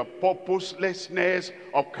 2 is the purposelessness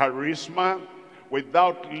of charisma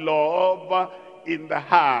without love in the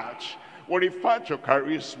heart. We refer to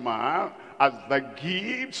charisma as the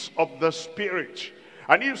gifts of the Spirit.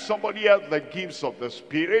 And if somebody has the gifts of the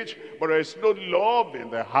Spirit, but there is no love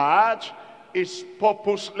in the heart, it's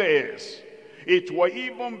purposeless. It were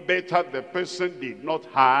even better the person did not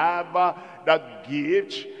have that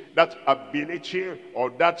gift, that ability, or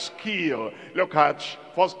that skill. Look at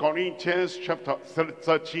 1 Corinthians chapter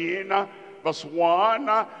 13, verse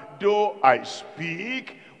 1. Though I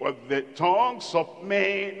speak with the tongues of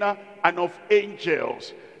men and of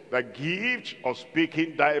angels, the gift of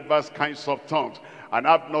speaking diverse kinds of tongues, and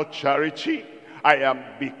have not charity, I am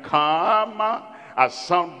become a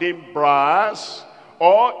sounding brass,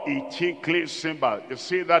 or a tinkling cymbal. You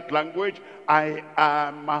see that language? I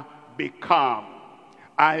am become.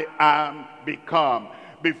 I am become.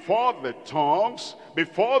 Before the tongues,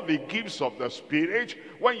 before the gifts of the Spirit,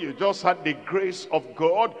 when you just had the grace of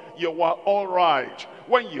God, you were all right.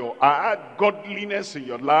 When you had godliness in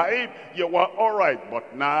your life, you were all right.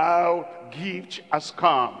 But now, gift has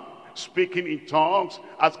come. Speaking in tongues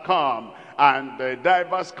has come. And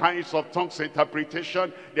diverse kinds of tongues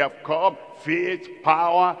interpretation, they have come. Faith,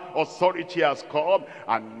 power, authority has come.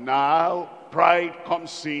 And now, pride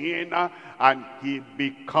comes in, and he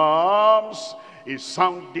becomes a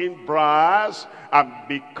sounding brass and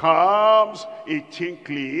becomes a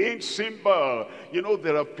tinkling cymbal. You know,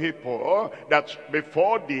 there are people that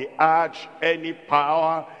before they had any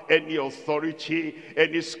power, any authority,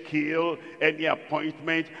 any skill, any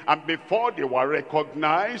appointment, and before they were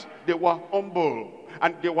recognized, they were humble,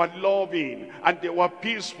 and they were loving, and they were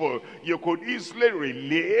peaceful. You could easily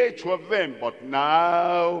relate with them. But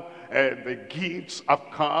now the gifts have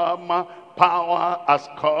come, power has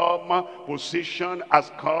come, position has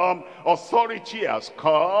come, authority has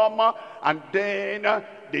come, and then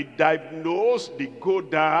they diagnose, they go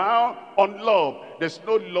down on love. There's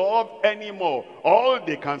no love anymore. All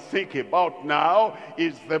they can think about now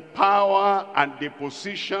is the power and the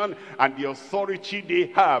position and the authority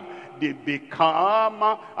they have. They become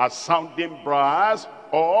a sounding brass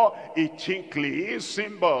or a tinkling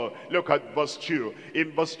cymbal. Look at verse 2.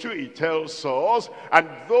 In verse 2 it tells us, and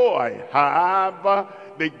though I have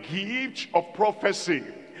the gift of prophecy,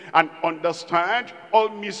 and understand all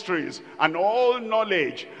mysteries and all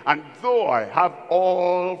knowledge, and though I have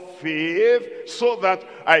all faith, so that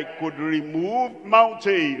I could remove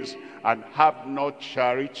mountains, and have not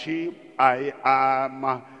charity, I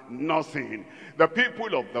am nothing. The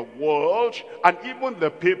people of the world, and even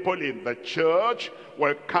the people in the church,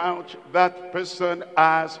 will count that person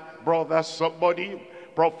as brother somebody,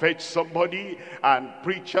 prophet somebody, and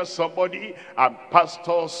preacher somebody, and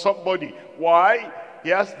pastor somebody. Why? He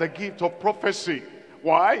has the gift of prophecy.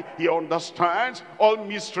 Why? He understands all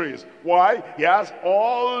mysteries. Why? He has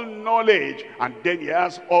all knowledge. And then he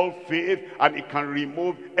has all faith, and he can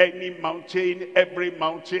remove any mountain, every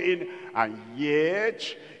mountain. And yet,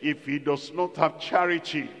 if he does not have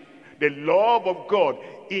charity, the love of God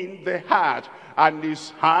in the heart, and his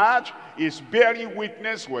heart is bearing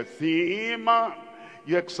witness with him,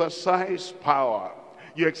 you exercise power,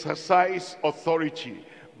 you exercise authority,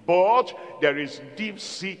 but there is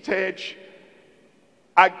deep-seated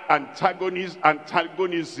antagonism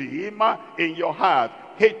in your heart,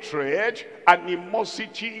 hatred,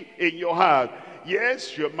 animosity in your heart.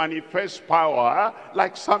 Yes, you manifest power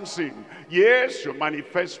like Samson. Yes, you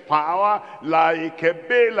manifest power like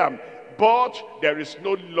Balaam. But there is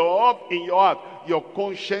no love in your heart. Your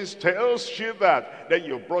conscience tells you that. Then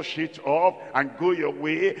you brush it off and go your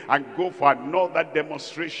way and go for another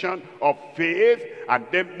demonstration of faith, and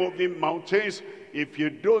then moving mountains. If you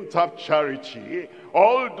don't have charity,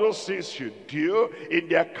 all those things you do in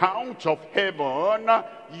the account of heaven,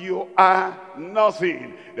 you are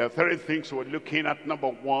nothing. There are three things we're looking at. Number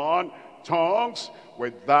one, tongues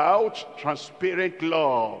without transparent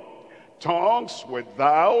love. Tongues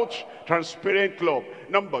without transparent love.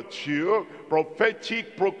 Number two,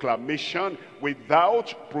 prophetic proclamation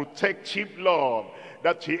without protective love.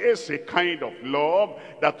 That is a kind of love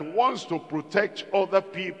that wants to protect other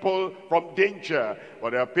people from danger.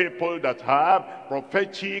 But there are people that have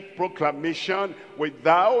prophetic proclamation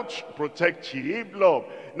without protective love.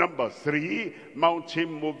 Number three,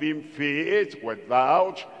 mountain-moving faith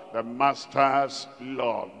without the Master's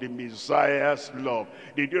love, the Messiah's love.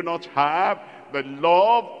 They do not have the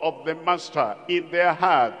love of the Master in their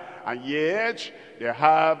heart, and yet they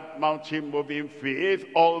have mountain-moving faith.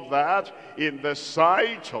 All that in the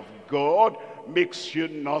sight of God makes you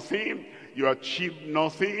nothing. You achieve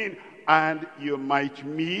nothing, and you might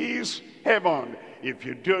miss heaven if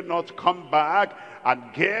you do not come back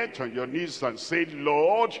and get on your knees and say,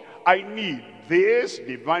 Lord, I need this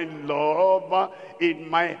divine love in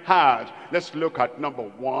my heart. Let's look at number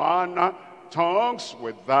one, tongues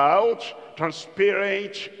without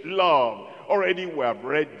transparent love. Already we have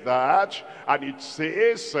read that, and it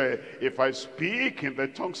says, if I speak in the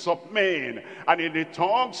tongues of men and in the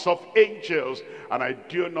tongues of angels, and I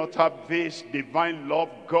do not have this divine love,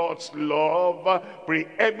 God's love,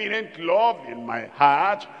 preeminent love in my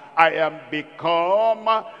heart, I am become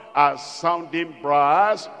a sounding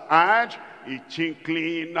brass and a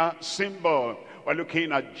tinkling cymbal. We're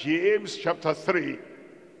looking at James chapter 3,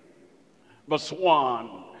 verse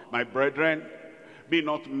 1. My brethren, be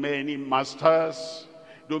not many masters.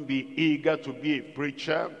 Don't be eager to be a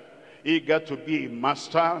preacher, eager to be a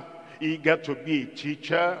master, eager to be a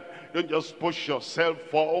teacher. Don't just push yourself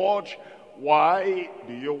forward. Why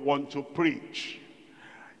do you want to preach?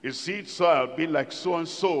 Is it so I'll be like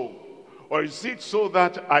so-and-so? Or is it so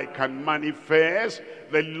that I can manifest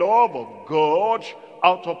the love of God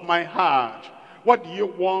out of my heart? What do you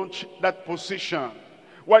want that position?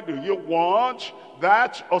 What do you want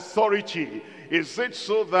that authority? Is it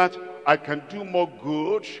so that I can do more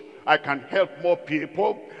good? I can help more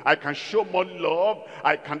people? I can show more love?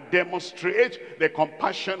 I can demonstrate the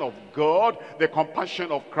compassion of God, the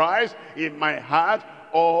compassion of Christ in my heart?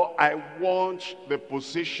 Or I want the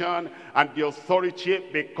position and the authority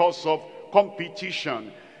because of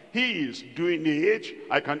competition? He is doing it,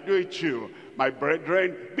 I can do it too. My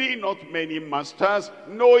brethren, be not many masters,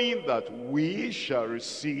 knowing that we shall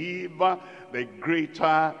receive the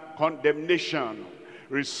greater condemnation.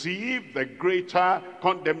 Receive the greater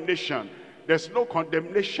condemnation. There's no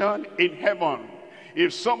condemnation in heaven.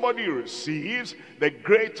 If somebody receives the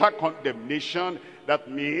greater condemnation,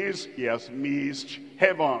 that means he has missed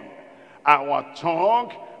heaven. Our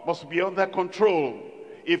tongue must be under control.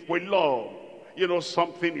 If we love, you know,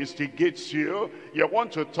 something instigates you, you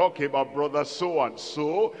want to talk about brother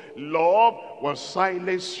so-and-so, love will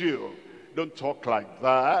silence you. Don't talk like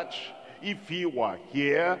that. If he were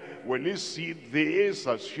here, will he see this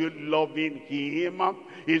as you loving him?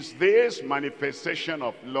 Is this manifestation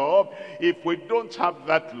of love? If we don't have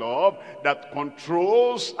that love that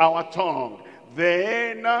controls our tongue,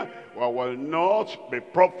 then we will not be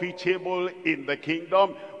profitable in the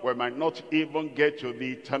kingdom. We might not even get to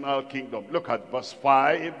the eternal kingdom. Look at verse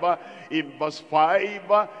 5. In verse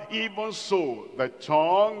 5, even so, the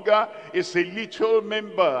tongue is a little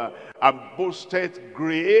member, and boasteth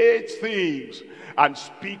great things, and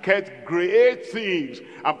speaketh great things,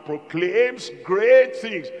 and proclaims great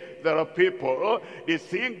things. There are people, they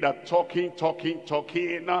think that talking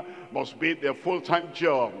must be their full-time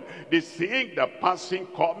job. They think that passing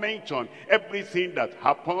comment on everything that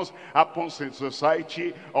happens in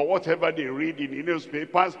society, or whatever they read in the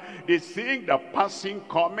newspapers. They think that passing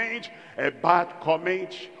comment, a bad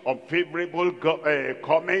comment, unfavorable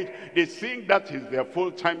comment, they think that is their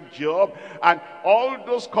full-time job, and all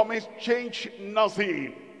those comments change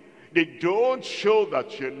nothing. They don't show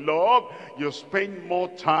that you love. You spend more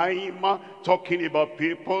time talking about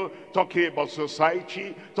people, talking about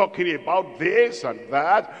society, talking about this and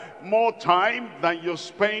that, more time than you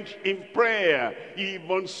spend in prayer.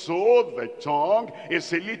 Even so, the tongue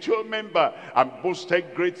is a little member, and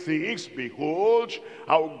boasteth great things. Behold,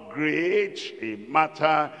 how great a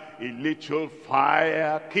matter a little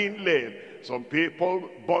fire kindleth. Some people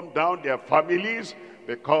burn down their families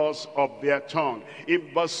because of their tongue.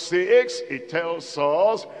 In verse 6, it tells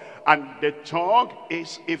us, and the tongue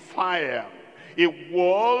is a fire, a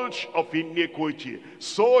world of iniquity.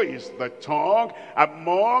 So is the tongue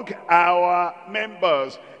among our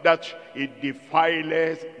members, that it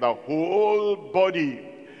defileth the whole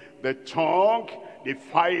body. The tongue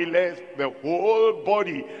defileth the whole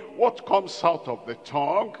body. What comes out of the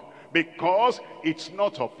tongue? Because it's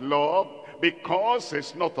not of love, because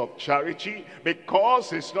it's not of charity,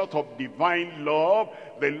 because it's not of divine love,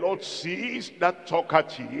 the Lord sees that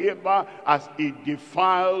talkative as a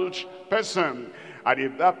defiled person. And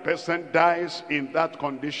if that person dies in that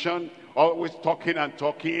condition, always talking and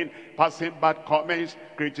talking, passing bad comments,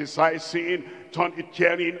 criticizing,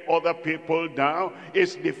 tearing other people down,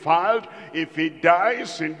 is defiled. If he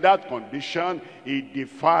dies in that condition, a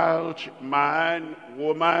defiled man,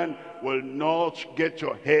 woman, will not get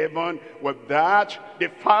to heaven with that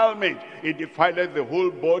defilement. It defiled the whole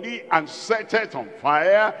body and set it on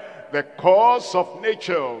fire, the cause of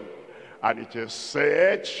nature, and it is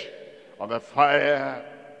set on the fire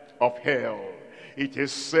of hell. It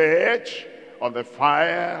is set on the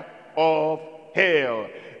fire of hell.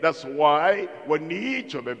 That's why we need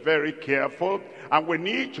to be very careful, and we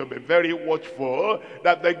need to be very watchful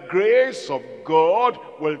that the grace of God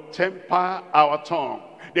will temper our tongue.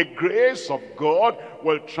 The grace of God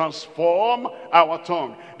will transform our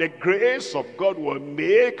tongue. The grace of God will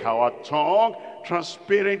make our tongue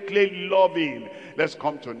transparently loving. Let's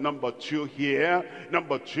come to number 2 here.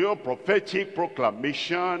 Number 2, prophetic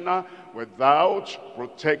proclamation without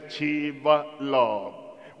protective love.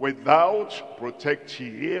 Without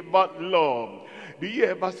protective love. Do you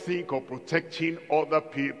ever think of protecting other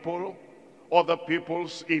people, other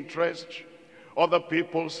people's interests, other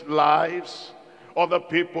people's lives, other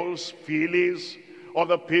people's feelings,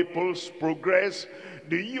 other people's progress?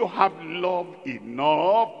 Do you have love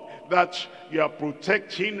enough that you are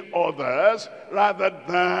protecting others rather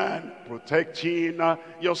than protecting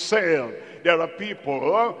yourself. There are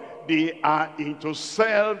people, they are into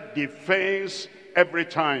self-defense every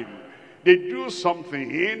time. They do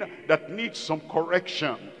something that needs some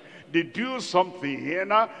correction. They do something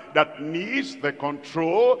that needs the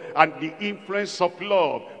control and the influence of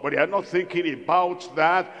love. But they are not thinking about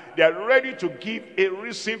that. They are ready to give a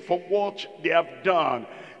reason for what they have done.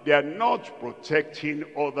 They are not protecting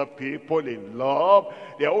other people in love.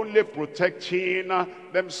 They are only protecting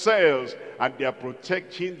themselves. And they are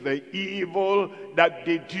protecting the evil that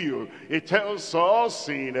they do. It tells us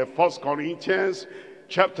in 1 Corinthians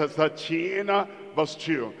chapter 13, verse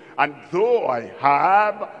 2. And though I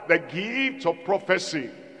have the gift of prophecy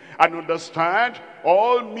and understand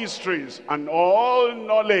all mysteries and all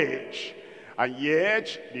knowledge, and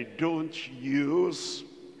yet they don't use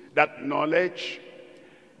that knowledge,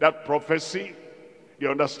 that prophecy,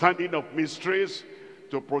 the understanding of mysteries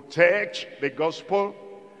to protect the gospel,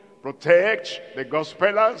 protect the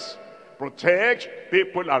gospelers, protect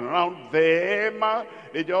people around them.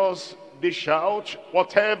 They just dish out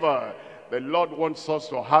whatever. The Lord wants us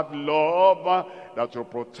to have love that will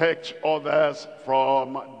protect others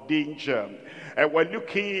from danger. And we're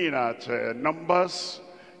looking at Numbers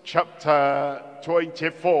chapter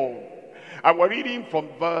 24. And we're reading from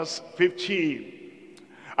verse 15.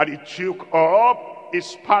 And he took up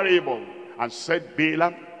his parable and said,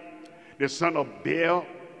 Balaam, the son of Beor,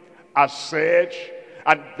 has said,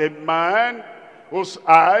 and the man whose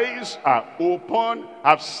eyes are open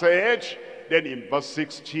have said. Then in verse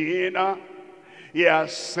 16, he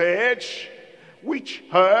has said, which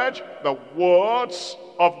heard the words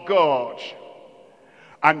of God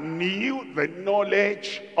and knew the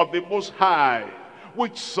knowledge of the Most High,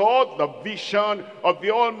 which saw the vision of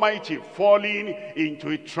the Almighty falling into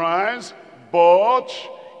a trance, but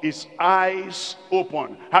his eyes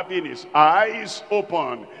open, having his eyes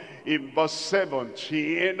open. In verse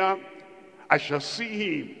 17, I shall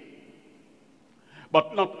see him,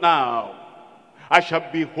 but not now. I shall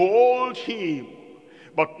behold him,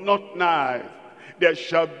 but not nigh. There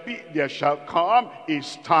shall come a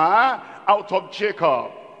star out of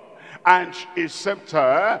Jacob, and a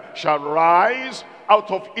scepter shall rise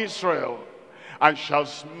out of Israel, and shall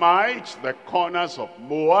smite the corners of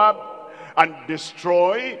Moab, and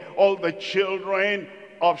destroy all the children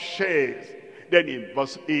of Sheth. Then in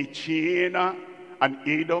verse 18, and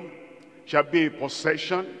Edom shall be a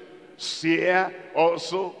possession, Seir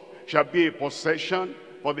also shall be a possession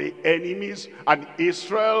for the enemies, and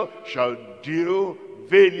Israel shall do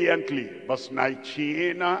valiantly. Verse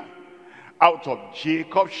 19, out of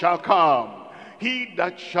Jacob shall come he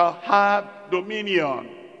that shall have dominion,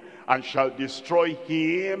 and shall destroy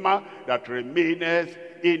him that remaineth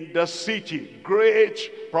in the city.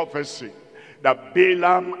 Great prophecy that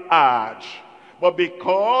Balaam had. But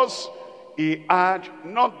because he had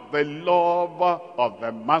not the love of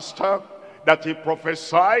the master that he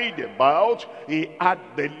prophesied about, he had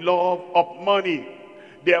the love of money.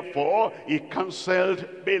 Therefore, he counseled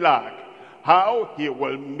Balak how he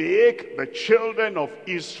will make the children of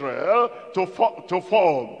Israel to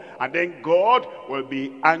fall. And then God will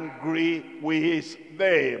be angry with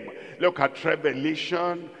them. Look at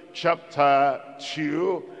Revelation chapter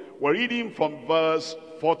 2. We're reading from verse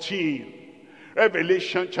 14.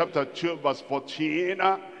 Revelation chapter 2 verse 14.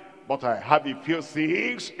 But I have a few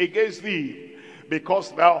things against thee,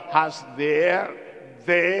 because thou hast there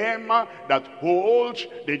them that hold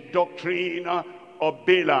the doctrine of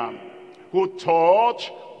Balaam, who taught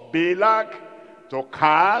Balak to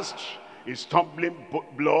cast a stumbling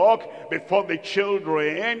block before the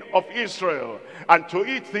children of Israel, and to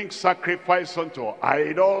eat things sacrificed unto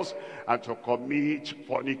idols, and to commit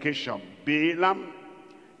fornication. Balaam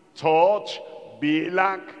taught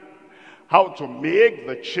Balak how to make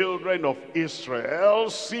the children of Israel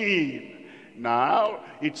sin. Now,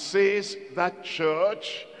 it says that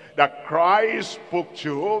church that Christ spoke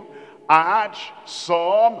to had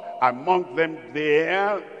some among them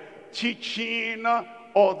there teaching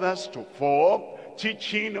others to fall,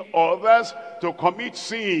 teaching others to commit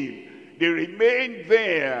sin. They remained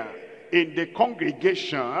there in the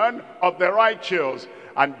congregation of the righteous,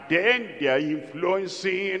 and then they are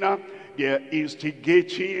influencing, they are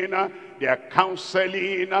instigating, they are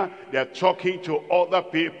counseling, they are talking to other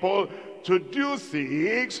people to do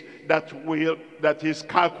things that is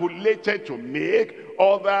calculated to make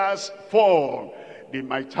others fall. They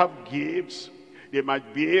might have gifts, they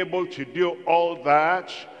might be able to do all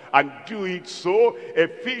that, and do it so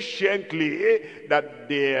efficiently that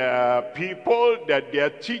their people that they are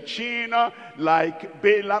teaching, like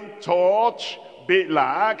Balaam taught,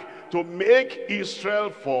 Balak to make Israel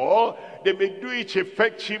fall. They may do it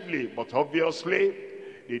effectively, but obviously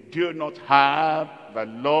they do not have the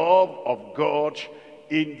love of God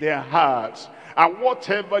in their hearts. And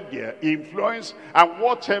whatever their influence, and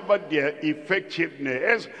whatever their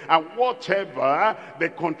effectiveness, and whatever the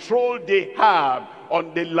control they have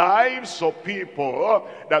on the lives of people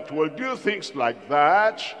that will do things like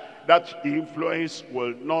that, that influence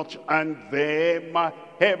will not earn them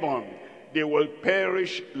heaven. They will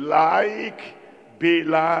perish like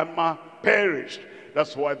Balaam perished.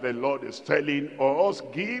 That's why the Lord is telling us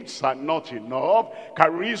gifts are not enough.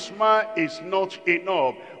 Charisma is not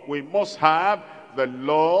enough. We must have the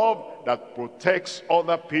love that protects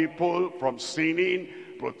other people from sinning,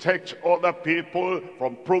 protect other people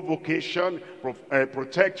from provocation,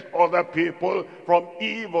 protect other people from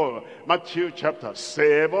evil. Matthew chapter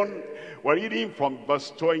 7, we're reading from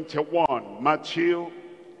verse 21. Matthew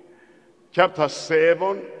chapter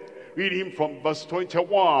 7, reading from verse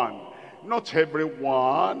 21. Not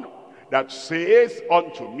everyone that saith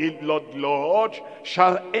unto me, Lord, Lord,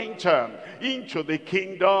 shall enter into the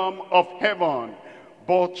kingdom of heaven,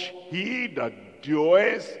 but he that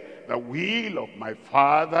doeth the will of my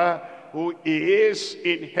Father who is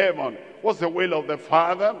in heaven. What's the will of the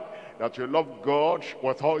Father? That you love God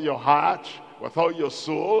with all your heart, with all your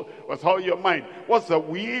soul, with all your mind. What's the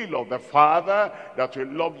will of the Father? That you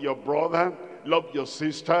love your brother, love your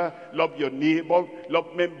sister, love your neighbor,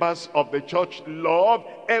 love members of the church, love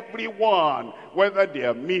everyone, whether they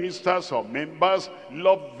are ministers or members,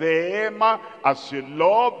 love them as you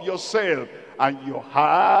love yourself. And you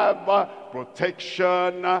have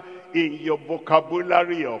protection in your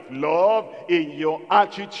vocabulary of love, in your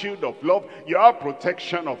attitude of love. You have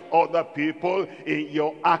protection of other people in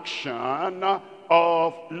your action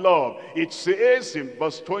of love. It says in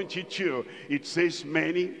verse 22, it says,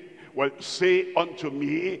 many will say unto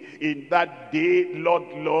me in that day, Lord,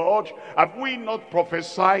 Lord, have we not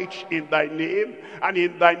prophesied in thy name? And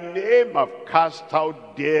in thy name have cast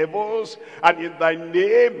out devils, and in thy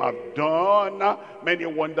name have done many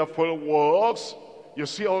wonderful works. You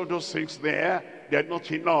see all those things there? They're not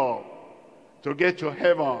enough to get to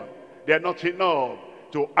heaven. They're not enough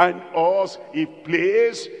to earn us a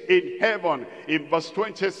place in heaven. In verse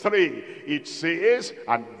 23, it says,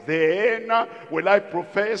 and then will I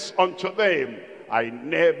profess unto them, I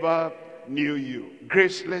never knew you.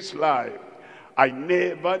 Graceless life. I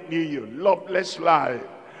never knew you. Loveless life.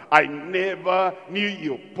 I never knew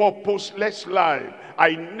you. Purposeless life.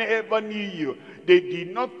 I never knew you. They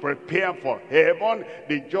did not prepare for heaven.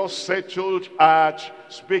 They just settled at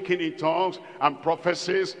speaking in tongues and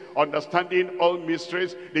prophecies, understanding all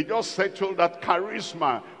mysteries. They just settled at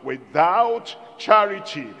charisma without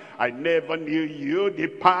charity. I never knew you.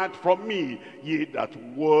 Depart from me, ye that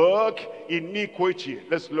work iniquity.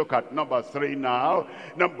 Let's look at number 3 now.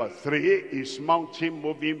 Number 3 is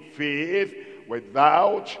mountain-moving faith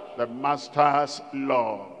without the master's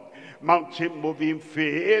love. Mountain-moving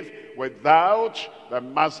faith without the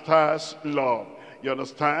master's love. You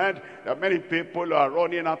understand? There are many people who are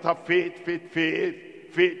running after faith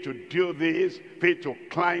to do this, faith to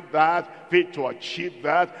climb that, faith to achieve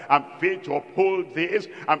that, and faith to uphold this,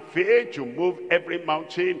 and faith to move every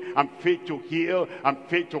mountain, and faith to heal, and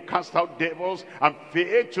faith to cast out devils, and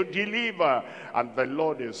faith to deliver. And the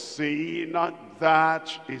Lord is saying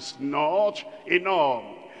that is not enough.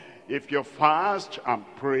 If you fast and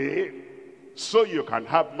pray so you can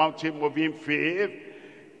have mountain-moving faith,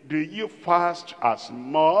 do you fast as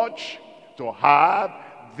much to have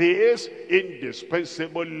this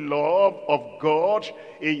indispensable love of God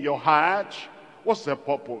in your heart? What's the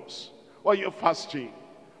purpose? Why are you fasting?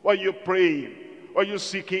 Why are you praying? Why are you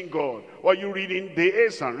seeking God? Why are you reading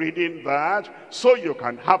this and reading that? So you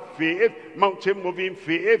can have faith, mountain-moving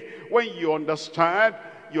faith, when you understand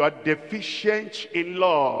you are deficient in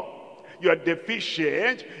love. You are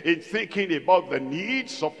deficient in thinking about the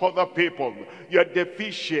needs of other people. You are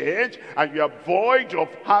deficient and you are void of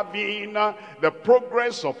having the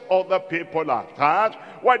progress of other people at heart.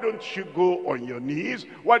 Why don't you go on your knees?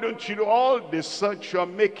 Why don't you do all the search you are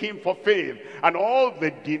making for faith, and all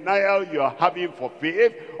the denial you are having for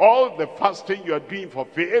faith, all the fasting you are doing for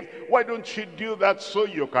faith? Why don't you do that so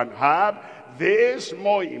you can have this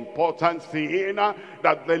more important thing,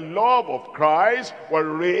 that the love of Christ will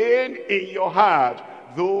reign in your heart?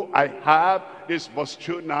 Though I have, this verse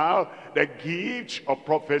 2 now, the gift of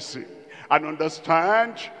prophecy, and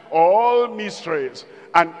understand all mysteries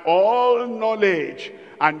and all knowledge,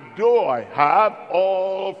 and though I have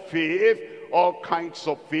all faith, all kinds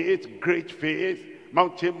of faith, great faith,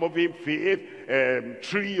 mountain-moving faith,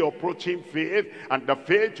 tree-approaching faith, and the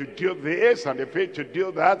faith to do this and the faith to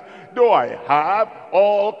do that. Though I have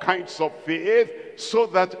all kinds of faith so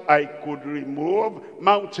that I could remove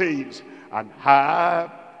mountains and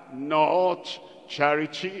have not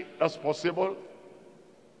charity, that's possible.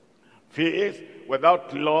 Faith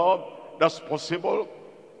without love, that's possible.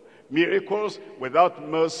 Miracles without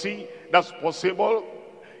mercy, that's possible.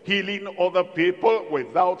 Healing other people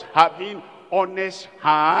without having honest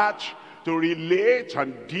heart to relate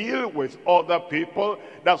and deal with other people,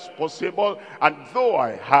 that's possible. And though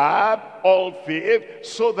I have all faith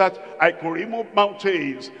so that I could remove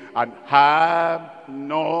mountains and have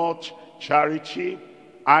not charity,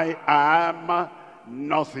 I am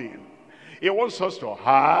nothing. He wants us to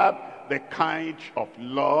have the kind of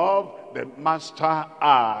love the Master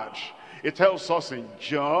had. It tells us in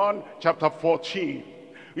John chapter 14,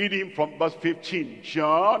 reading from verse 15.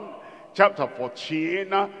 John chapter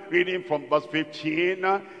 14, reading from verse 15.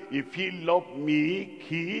 If ye love me,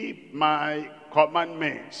 keep my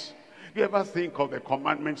commandments. Do you ever think of the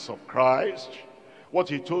commandments of Christ? What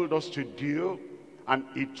he told us to do? And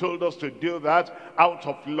he told us to do that out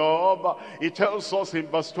of love. He tells us in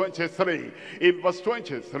verse 23. In verse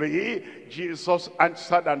 23, Jesus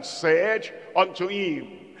answered and said unto him,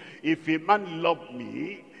 if a man love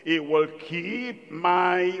me, he will keep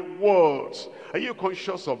my words. Are you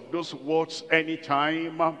conscious of those words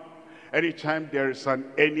anytime? Anytime there is an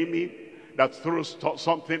enemy that throws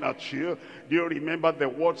something at you, do you remember the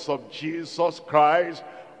words of Jesus Christ?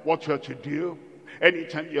 What you are to do?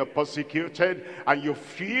 Anytime you're persecuted and you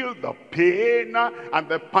feel the pain and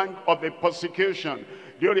the pang of the persecution,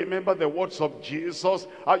 do you remember the words of Jesus?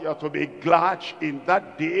 How you are to be glad in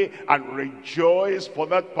that day and rejoice for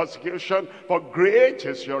that persecution, for great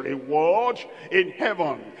is your reward in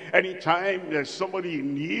heaven. Anytime there's somebody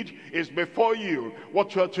in need, is before you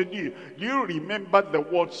what you are to do. Do you remember the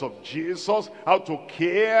words of Jesus? How to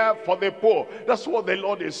care for the poor. That's what the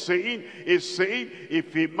Lord is saying. He's saying,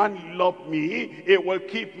 if a man love me, he will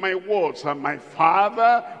keep my words, and my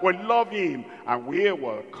Father will love him, and we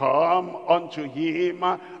will come unto him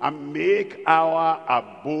and make our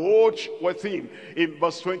abode with him. In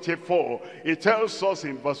verse 24, it tells us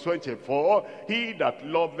in verse 24, he that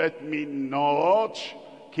loveth me not,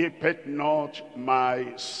 keepeth not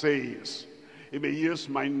my sayings. He may use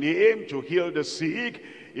my name to heal the sick.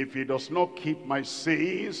 If he does not keep my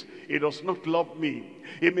sayings, he does not love me.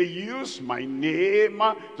 He may use my name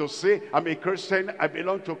to say, I'm a Christian, I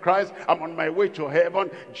belong to Christ, I'm on my way to heaven,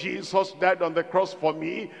 Jesus died on the cross for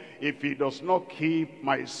me. If he does not keep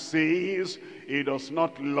my sayings, he does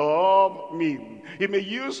not love me. He may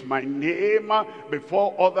use my name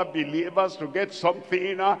before other believers to get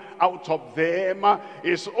something out of them.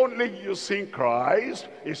 He's only using Christ,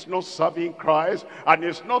 he's not serving Christ, and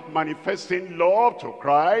he's not manifesting love to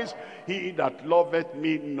Christ. He that loveth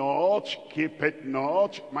me not, keepeth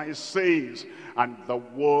not my sayings. And the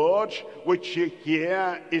word which ye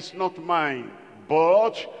hear is not mine,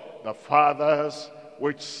 but the Father's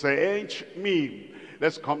which sent me.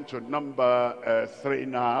 Let's come to number 3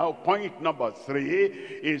 now. Point number 3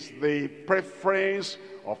 is the preference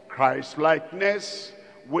of Christ-likeness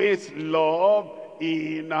with love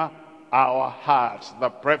in our hearts. The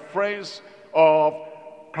preference of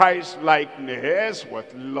Christ-likeness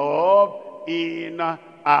with love in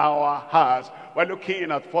our hearts. We're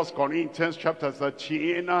looking at 1 Corinthians chapter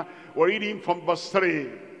 13. We're reading from verse 3.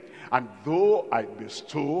 And though I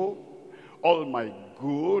bestow all my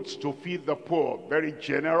goods to feed the poor, very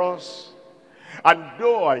generous, and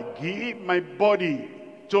though I give my body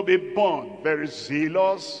to be burned, very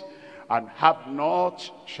zealous, and have not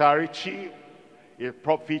charity, it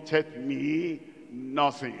profiteth me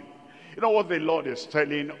nothing. You know what the Lord is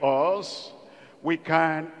telling us? We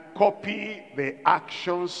can copy the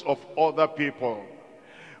actions of other people,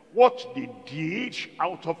 what they did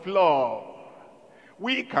out of love.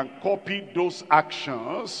 We can copy those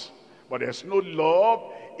actions, but there's no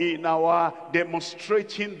love in our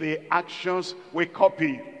demonstrating the actions we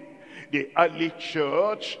copy. The early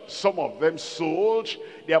church, some of them sold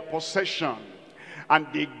their possession, and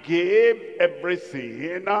they gave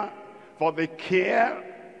everything for the care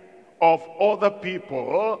of other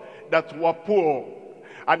people that were poor.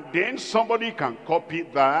 And then somebody can copy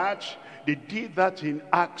that. They did that in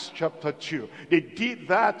Acts chapter 2. They did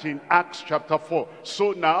that in Acts chapter 4.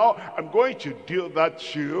 So now I'm going to do that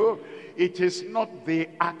too. It is not the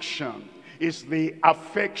action, it's the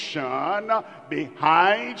affection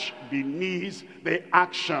beneath the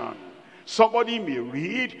action. Somebody may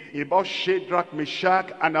read about Shadrach,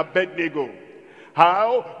 Meshach, and Abednego,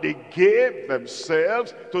 how they gave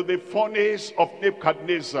themselves to the furnace of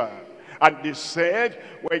Nebuchadnezzar. And they said,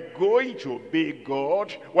 we're going to obey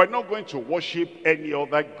God. We're not going to worship any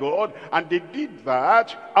other God. And they did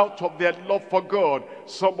that out of their love for God.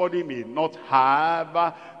 Somebody may not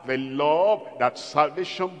have the love that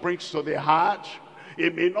salvation brings to the heart.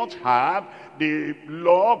 He may not have the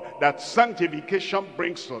love that sanctification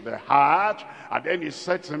brings to the heart. And then he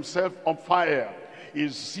sets himself on fire.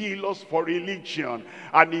 He's zealous for religion,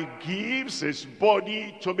 and he gives his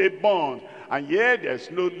body to be burned, and yet there's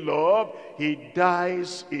no love. He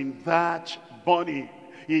dies in that burning.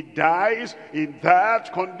 He dies in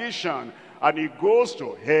that condition, and he goes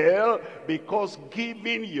to hell because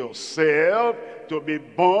giving yourself to be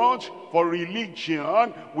burnt for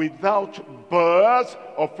religion without birth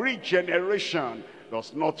of regeneration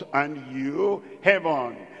does not earn you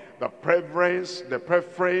heaven. The preference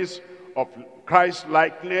of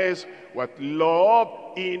Christ-likeness with love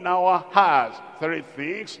in our hearts. Three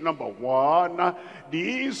things. Number one,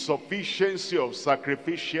 the insufficiency of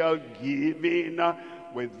sacrificial giving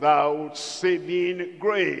without saving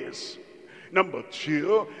grace. Number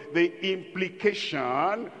two, the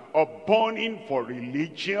implication of burning for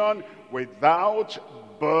religion without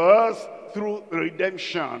birth through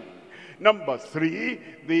redemption. Number three,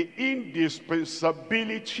 the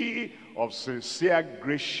indispensability of sincere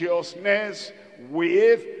graciousness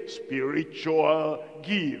with spiritual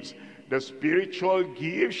gifts. The spiritual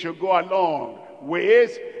gifts should go along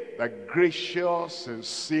with the gracious,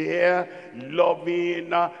 sincere,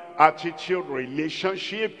 loving attitude,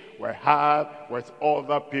 relationship we have with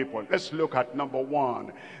other people. Let's look at number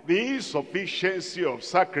one. The insufficiency of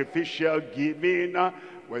sacrificial giving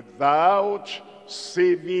without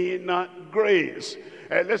saving grace.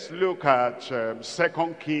 Let's look at 2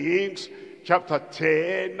 Kings chapter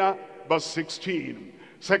 10 verse 16.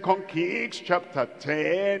 2 Kings chapter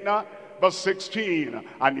 10 verse 16.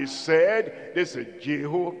 And he said, this is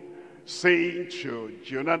Jehu saying to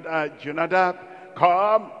Jonadab,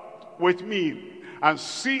 come with me and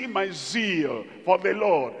see my zeal for the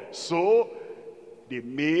Lord. So they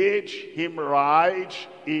made him ride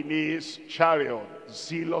in his chariot,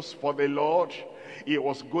 zealous for the Lord. He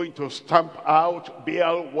was going to stamp out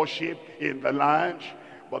Baal worship in the land,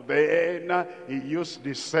 but then he used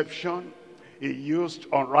deception, he used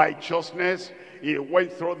unrighteousness, he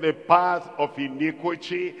went through the path of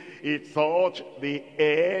iniquity. He thought the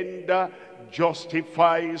end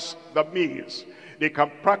justifies the means. They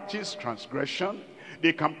can practice transgression,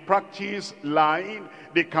 they can practice lying,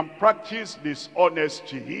 they can practice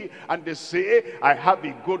dishonesty, and they say, I have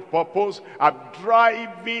a good purpose, I'm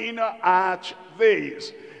driving at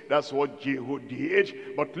this. That's what Jehu did.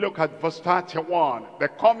 But look at verse 31. The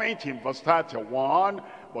comment in verse 31,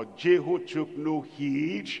 but Jehu took no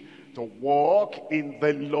heed to walk in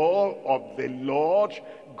the law of the Lord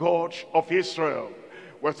God of Israel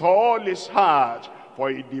with all his heart, for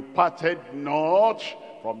he departed not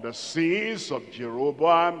from the sins of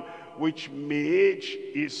Jeroboam, which made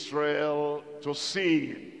Israel to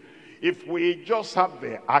sin. If we just have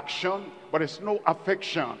the action, but there's no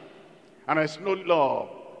affection, and there's no love,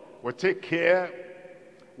 we take care,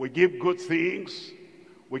 we give good things,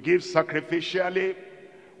 we give sacrificially,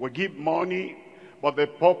 we give money, but the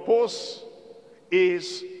purpose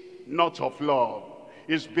is not of love.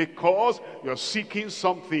 It's because you're seeking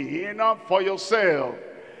something for yourself.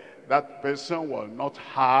 That person will not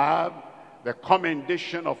have the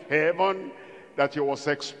commendation of heaven that he was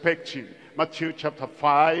expecting. Matthew chapter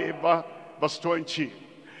 5 verse 20.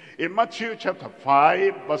 In Matthew chapter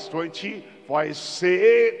 5 verse 20, for I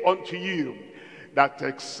say unto you, that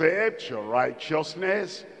except your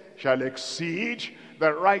righteousness shall exceed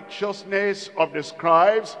the righteousness of the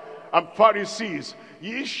scribes and Pharisees,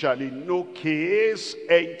 ye shall in no case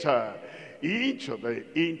enter into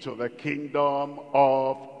the kingdom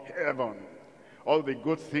of heaven. All the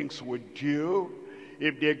good things we do,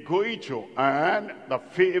 if they're going to earn the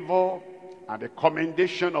favor and the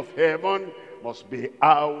commendation of heaven, must be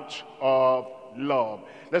out of love.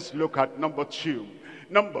 Let's look at number two.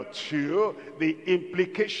 Number two, the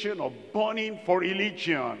implication of burning for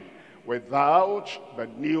religion without the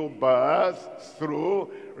new birth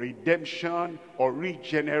through redemption or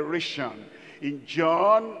regeneration. In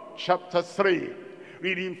John chapter 3,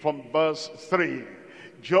 reading from verse 3.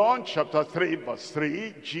 John chapter 3 verse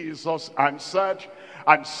 3, Jesus answered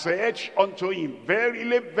and said unto him,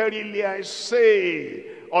 verily, verily, I say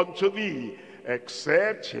unto thee,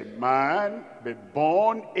 except a man be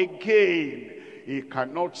born again, he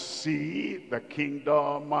cannot see the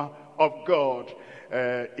kingdom of God.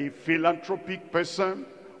 A philanthropic person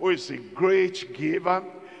who is a great giver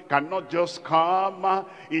cannot just come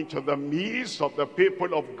into the midst of the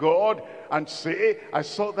people of God and say, I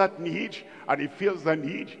saw that need, and he feels the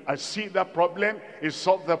need. I see that problem. He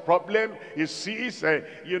solves the problem. He sees,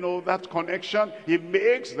 that connection. He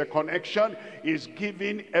makes the connection. He's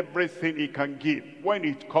giving everything he can give. When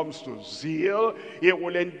it comes to zeal, he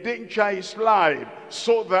will endanger his life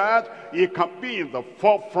so that he can be in the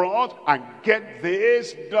forefront and get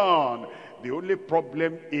this done. The only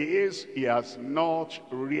problem is he has not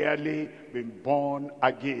really been born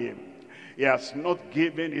again. He has not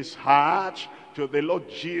given his heart to the Lord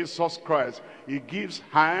Jesus Christ. He gives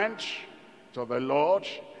hand to the Lord.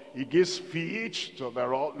 He gives feet to the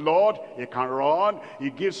Lord. He can run. He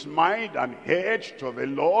gives mind and head to the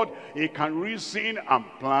Lord. He can reason and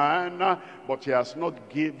plan. But he has not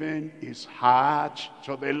given his heart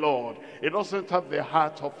to the Lord. He doesn't have the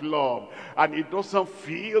heart of love. And he doesn't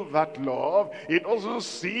feel that love. He doesn't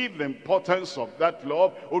see the importance of that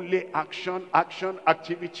love. Only action, action,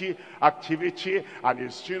 activity, activity. And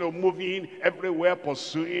he's moving everywhere,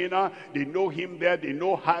 pursuing her. They know him there. They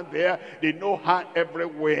know her there. They know her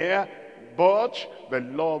everywhere. But the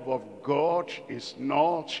love of God is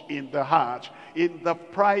not in the heart, in the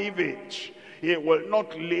private. He will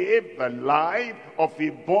not live the life of a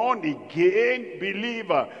born-again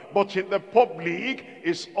believer. But in the public,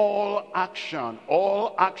 it's all action,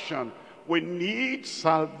 all action. We need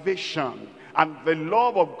salvation and the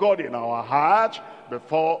love of God in our heart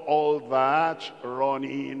before all that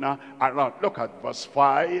running around. Look at verse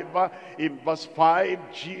 5. In verse 5,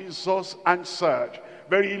 Jesus answered,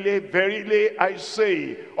 Verily, verily, I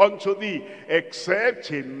say unto thee,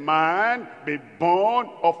 except a man be born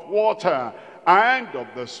of water and of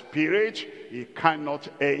the Spirit, he cannot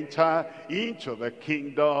enter into the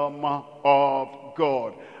kingdom of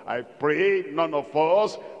God. I pray none of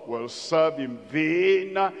us will serve in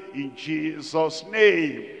vain in Jesus'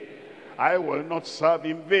 name. I will not serve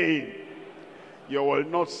in vain. You will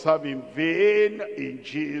not serve in vain in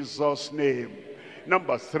Jesus' name.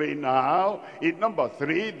 Number 3 now. In number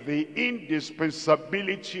 3, the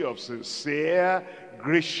indispensability of sincere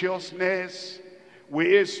graciousness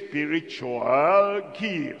with spiritual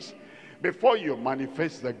gifts. Before you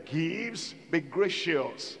manifest the gifts, be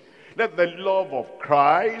gracious. Let the love of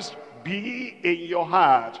Christ be in your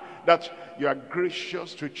heart, that you are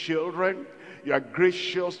gracious to children, you are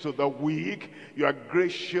gracious to the weak, you are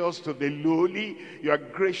gracious to the lowly, you are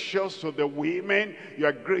gracious to the women, you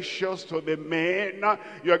are gracious to the men,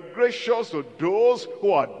 you are gracious to those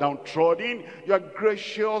who are downtrodden, you are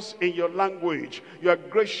gracious in your language, you are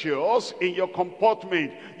gracious in your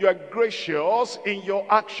comportment, you are gracious in your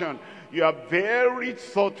action. You are very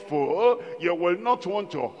thoughtful. You will not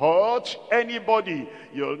want to hurt anybody.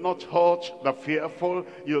 You'll not hurt the fearful.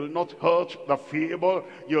 You'll not hurt the feeble.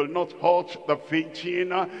 You'll not hurt the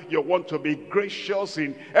fainting. You want to be gracious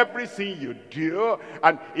in everything you do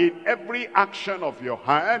and in every action of your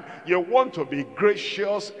hand. You want to be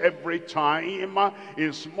gracious every time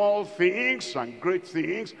in small things and great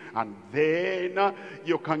things. And then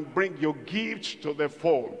you can bring your gift to the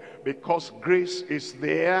fold because grace is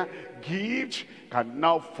there. Gift can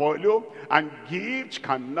now follow, and gift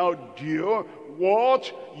can now do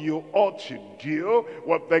what you ought to do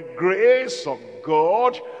with the grace of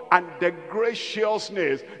God and the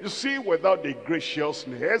graciousness. You see, without the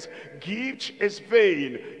graciousness, gift is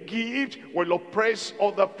vain. Gift will oppress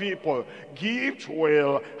other people. Gift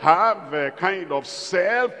will have a kind of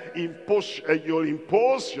self-impose. You'll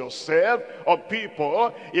impose yourself on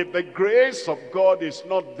people. If the grace of God is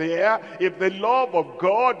not there, if the love of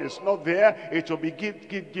God is not there, it will be gift,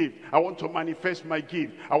 gift, gift. I want to manifest my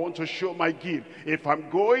gift. I want to show my gift. If I'm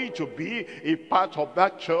going to be a part of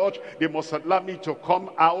that church, they must allow me to come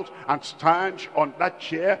out and stand on that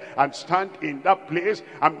chair and stand in that place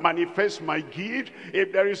and manifest my gift.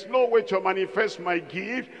 If there is no way to manifest my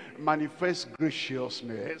gift, manifest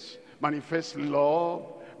graciousness, manifest love,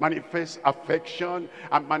 manifest affection,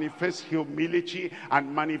 and manifest humility,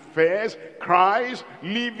 and manifest Christ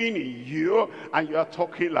living in you, and you are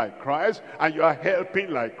talking like Christ, and you are helping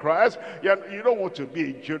like Christ. You don't want to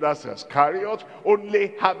be Judas Iscariot,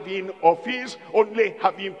 only having office, only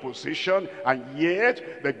having position, and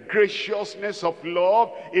yet the graciousness of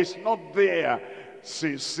love is not there.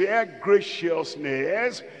 Sincere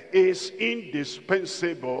graciousness is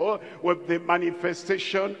indispensable with the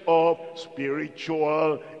manifestation of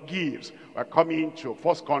spiritual gifts. We're coming to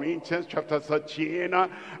 1 Corinthians chapter 13,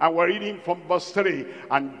 and we're reading from verse 3.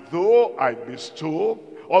 And though I bestow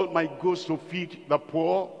all my goods to feed the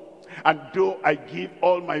poor, and though I give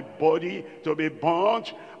all my body to be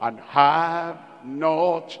burnt, and have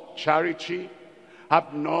not charity,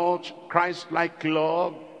 have not Christ-like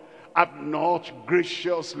love, have not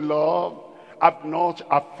gracious love, have not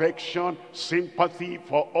affection, sympathy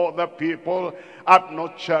for other people, have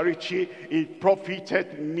not charity, it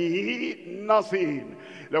profited me nothing.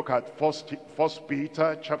 Look at First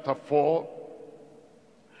Peter chapter 4,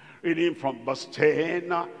 reading from verse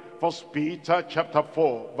 10. First Peter chapter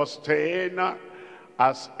 4, verse 10.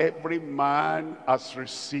 As every man has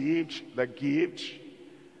received the gift,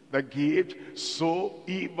 so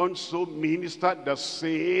even so minister the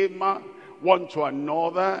same one to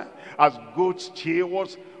another as good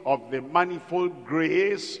stewards of the manifold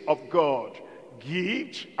grace of God.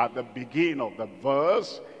 Gift at the beginning of the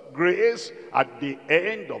verse, grace at the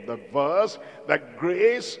end of the verse. The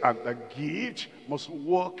grace and the gift must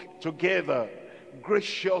work together.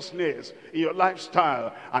 Graciousness in your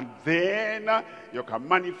lifestyle, and then you can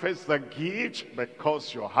manifest the gift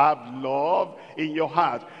because you have love in your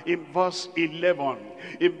heart. In verse 11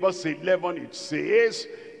 it says,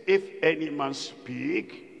 if any man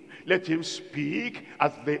speak, let him speak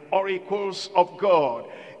as the oracles of God.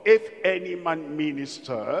 If any man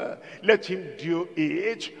minister, let him do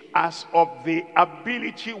it as of the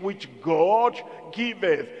ability which God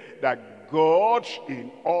giveth, that God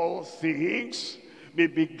in all things may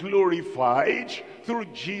be glorified through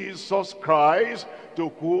Jesus Christ, to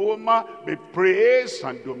whom be praise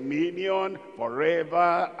and dominion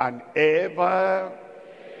forever and ever.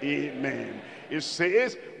 Amen. It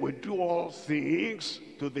says we do all things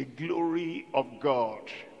to the glory of God.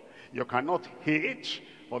 You cannot hate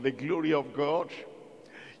for the glory of God.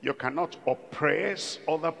 You cannot oppress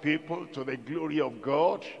other people to the glory of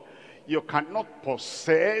God. You cannot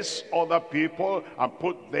possess other people and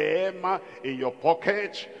put them in your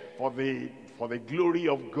pocket for the glory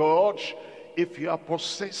of God. If you are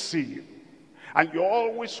possessive and you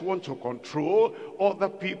always want to control other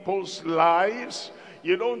people's lives,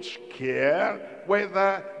 you don't care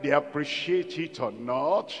whether they appreciate it or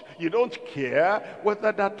not. You don't care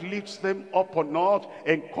whether that lifts them up or not,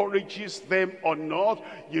 encourages them or not.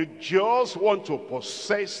 You just want to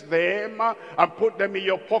possess them and put them in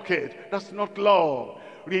your pocket. That's not love.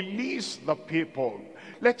 Release the people.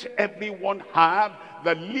 Let everyone have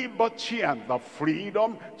the liberty and the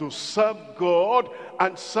freedom to serve God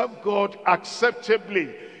and serve God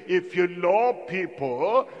acceptably. If you love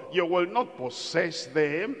people, you will not possess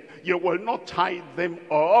them. You will not tie them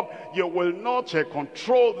up. You will not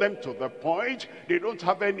control them to the point they don't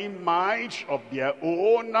have any mind of their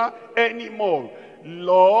own anymore.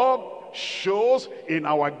 Love shows in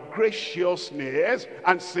our graciousness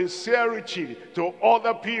and sincerity to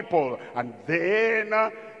other people. And then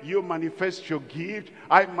you manifest your gift,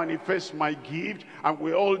 I manifest my gift, and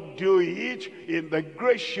we all do it in the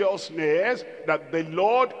graciousness that the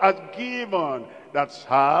Lord has given. That's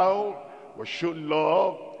how we show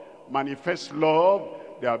love, manifest love.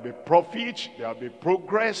 There will be profit, there will be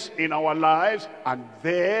progress in our lives, and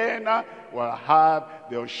then we'll have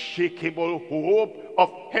the unshakable hope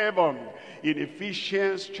of heaven. In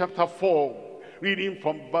Ephesians chapter 4, reading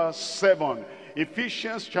from verse 7.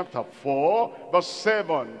 Ephesians chapter 4, verse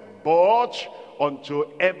 7. But unto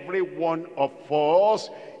every one of us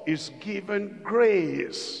is given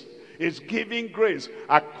grace. Is giving grace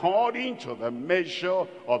according to the measure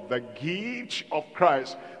of the gift of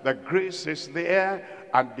Christ. The grace is there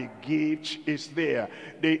and the gift is there.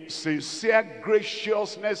 The sincere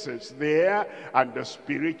graciousness is there and the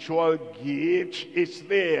spiritual gift is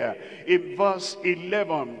there. In verse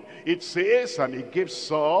 11 it says, and he gives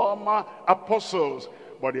some apostles,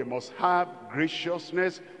 but they must have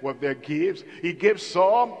graciousness with their gifts. He gives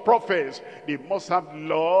some prophets. They must have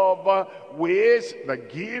love with the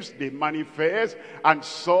gifts they manifest. And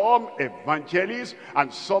some evangelists,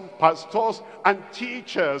 and some pastors and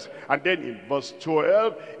teachers. And then in verse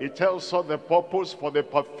 12, it tells us the purpose for the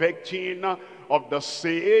perfecting of the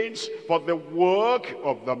saints, for the work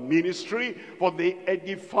of the ministry, for the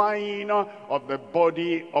edifying of the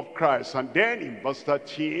body of Christ. And then in verse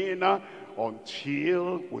 13,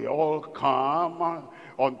 until we all come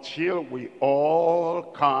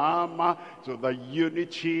to the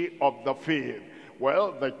unity of the faith.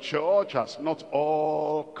 Well, the church has not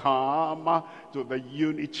all come to the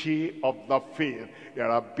unity of the faith. There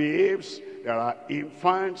are babes, there are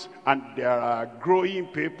infants, and there are growing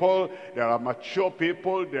people, there are mature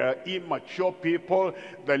people, there are immature people.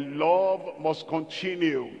 The love must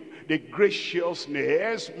continue. The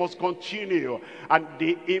graciousness must continue, and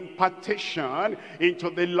the impartation into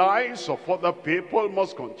the lives of other people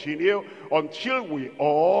must continue until we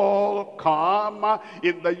all come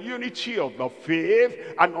in the unity of the faith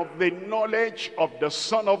and of the knowledge of the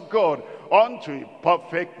Son of God, unto a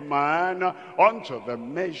perfect man, unto the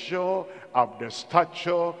measure of the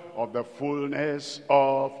stature of the fullness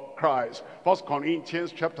of Christ. 1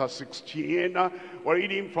 Corinthians chapter 16, we're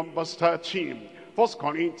reading from verse 13. 1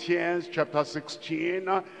 Corinthians chapter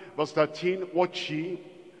 16, verse 13, watch ye,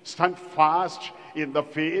 stand fast in the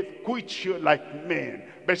faith, quit you like men,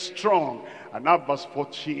 be strong. And now verse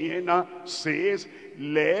 14 says,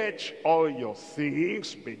 let all your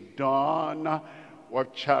things be done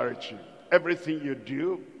with charity. Everything you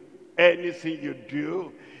do, anything you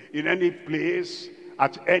do, in any place,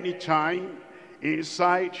 at any time,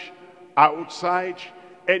 inside, outside,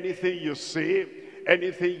 anything you say,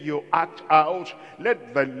 anything you act out,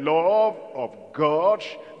 let the love of God,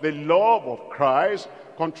 the love of Christ,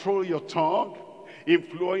 control your tongue,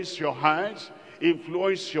 influence your hands,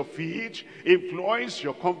 influence your feet, influence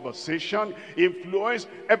your conversation, influence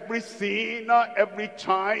everything, every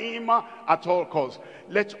time, at all costs.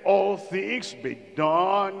 Let all things be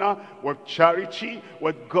done with charity,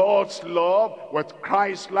 with God's love, with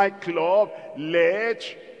Christ-like love. Let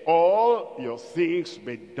all your things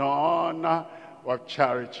be done with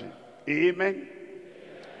charity. Amen.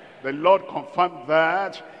 The Lord confirmed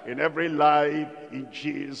that in every life in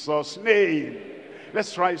Jesus' name.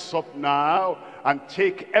 Let's rise up now and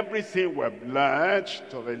take everything we've learned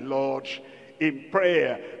to the Lord in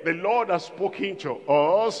prayer. The Lord has spoken to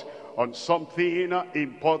us on something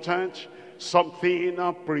important, something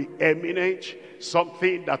preeminent,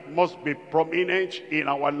 something that must be prominent in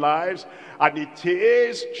our lives, and it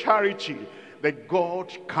is charity, the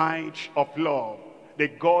God kind of love. The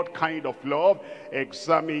God kind of love.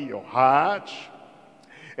 Examine your heart,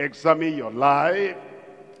 examine your life,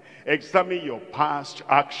 examine your past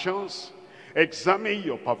actions, examine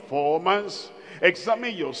your performance,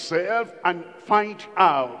 examine yourself and find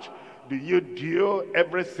out, do you do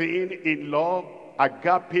everything in love,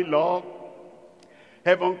 agape love,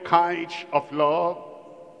 heaven kind of love,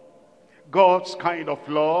 God's kind of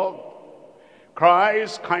love,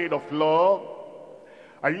 Christ's kind of love?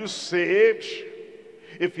 Are you saved?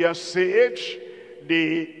 If you are saved,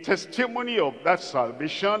 the testimony of that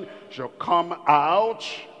salvation shall come out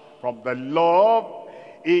from the love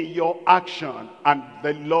in your action and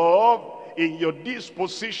the love in your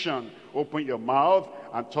disposition. Open your mouth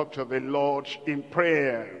and talk to the Lord in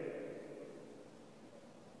prayer.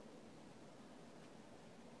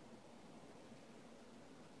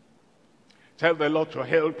 Tell the Lord to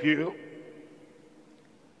help you,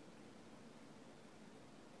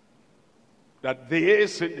 that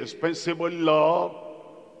this indispensable love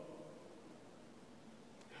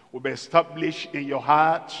will be established in your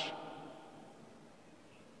heart,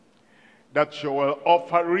 that you will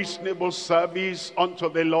offer reasonable service unto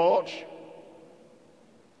the Lord.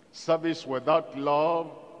 Service without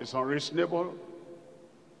love is unreasonable.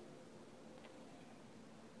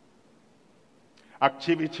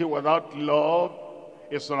 Activity without love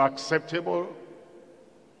is unacceptable.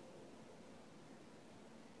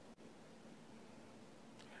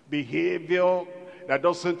 Behavior that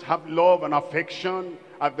doesn't have love and affection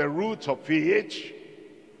at the root of it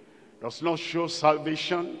does not show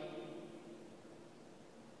salvation.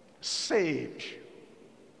 Saved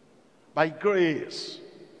by grace,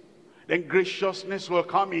 then graciousness will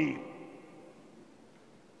come in.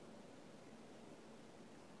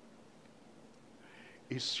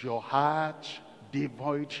 Is your heart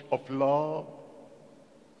devoid of love?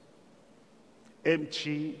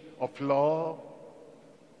 Empty of love?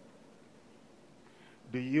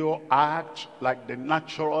 Do you act like the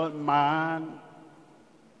natural man?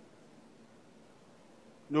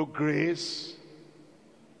 No grace,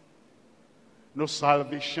 no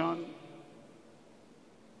salvation,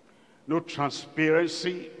 no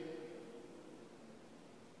transparency,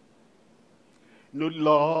 no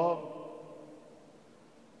love?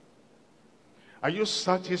 Are you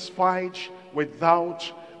satisfied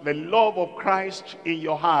without the love of Christ in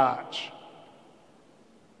your heart?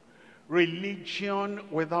 Religion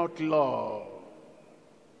without love.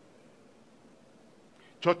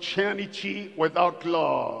 Churchianity without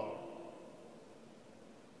love.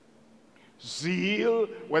 Zeal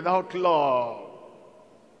without love.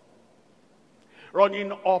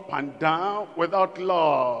 Running up and down without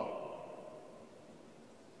love.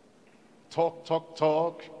 Talk, talk,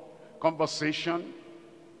 talk. Conversation.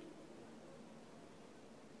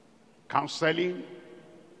 Counseling.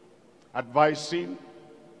 Advising.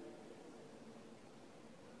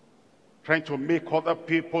 Trying to make other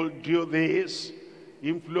people do this.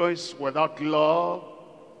 Influence without love.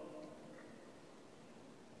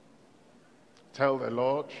 Tell the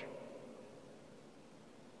Lord.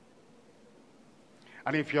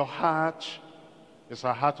 And if your heart It's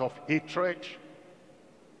a heart of hatred,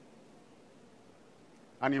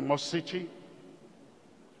 animosity,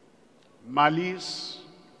 malice,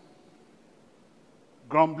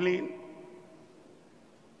 grumbling,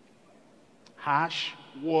 harsh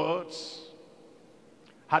words,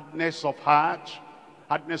 hardness of heart,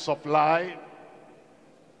 hardness of life.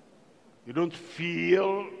 You don't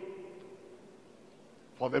feel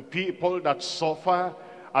for the people that suffer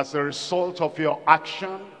as a result of your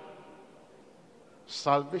action.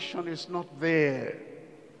 Salvation is not there.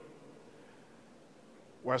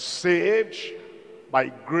 We're saved by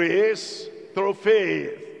grace through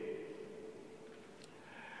faith.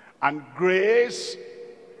 And grace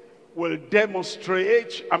will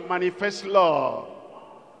demonstrate and manifest love.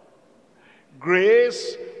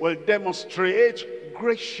 Grace will demonstrate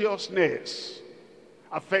graciousness,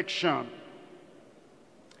 affection.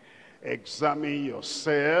 Examine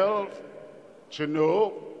yourself to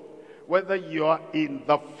know whether you are in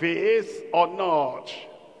the faith or not.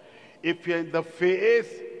 If you're in the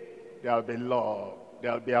faith, there'll be love,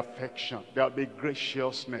 there'll be affection, there'll be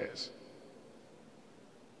graciousness.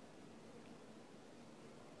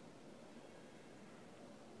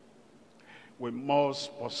 We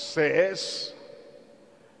must possess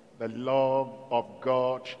the love of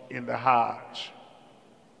God in the heart.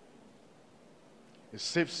 It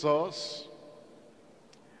saves us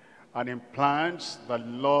and implants the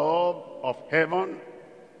love of heaven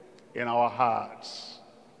in our hearts.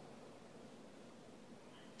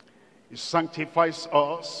 It sanctifies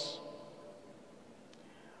us,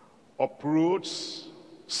 uproots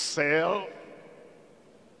self,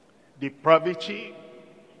 depravity,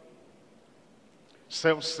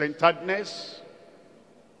 self-centeredness,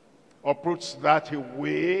 uproots that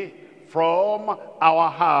away from our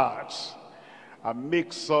hearts and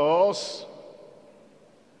makes us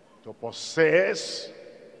to possess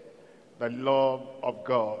the love of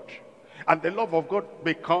God. And the love of God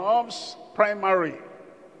becomes primary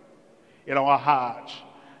in our heart.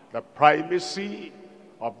 The primacy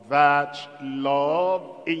of that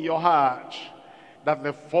love in your heart, that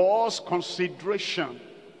the first consideration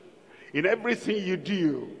in everything you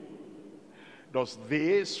do, does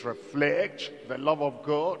this reflect the love of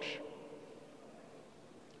God?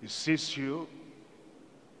 He sees you,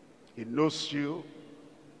 he knows you,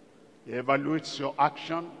 he evaluates your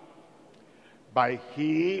action. By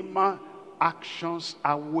him, actions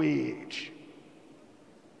are weighed.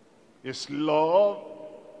 Is love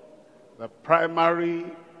the primary,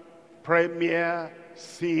 premier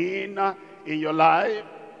thing in your life?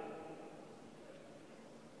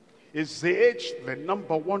 Is it the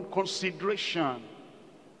number one consideration?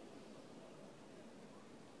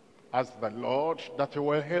 Ask the Lord that he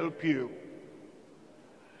will help you.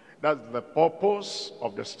 That's the purpose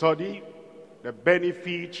of the study, the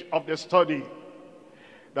benefit of the study.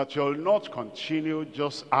 That you'll not continue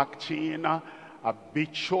just acting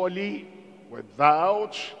habitually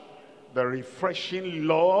without the refreshing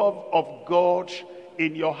love of God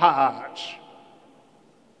in your heart.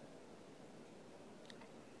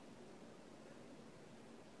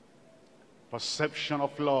 Perception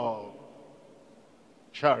of love,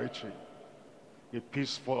 charity, a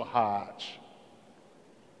peaceful heart.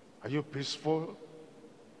 Are you peaceful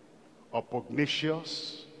or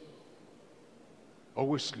pugnacious?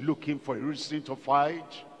 Always looking for a reason to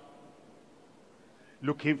fight,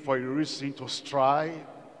 looking for a reason to strive.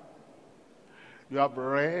 You have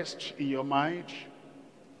rest in your mind,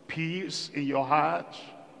 peace in your heart.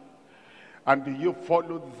 And do you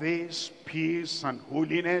follow this peace and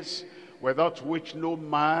holiness, without which no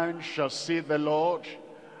man shall see the Lord?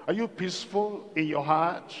 Are you peaceful in your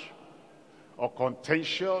heart? Or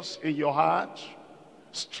contentious in your heart?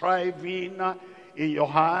 Striving in your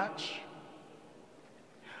heart?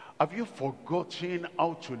 Have you forgotten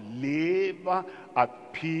how to live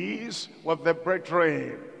at peace with the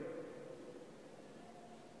brethren?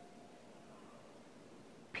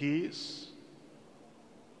 Peace.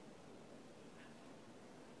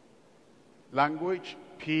 Language,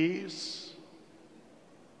 peace.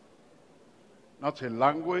 Not a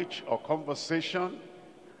language or conversation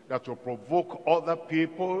that will provoke other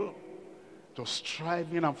people to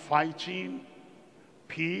striving and fighting.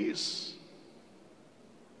 Peace.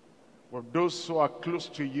 With those who are close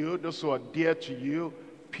to you, those who are dear to you,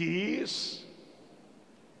 peace.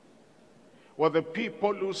 With the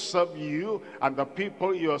people who serve you and the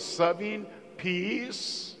people you are serving,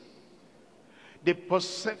 peace. The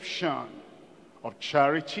perception of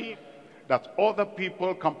charity that other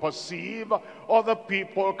people can perceive, other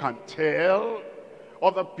people can tell,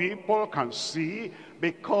 other people can see,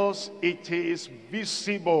 because it is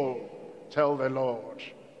visible. Tell the Lord.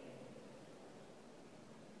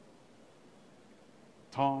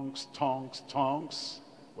 Tongues, tongues, tongues,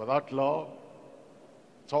 without love.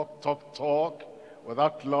 Talk, talk, talk,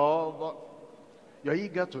 without love. You're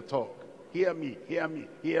eager to talk. Hear me, hear me,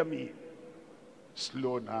 hear me.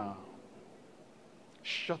 Slow down.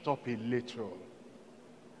 Shut up a little.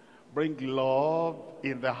 Bring love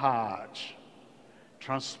in the heart.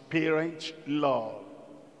 Transparent love.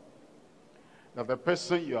 That the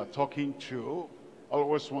person you are talking to,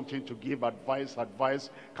 always wanting to give advice,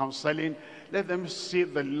 counseling, let them see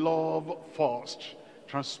the love first.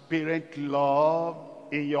 Transparent love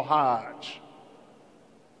in your heart.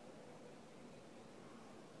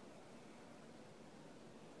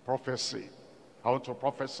 Prophecy. I want to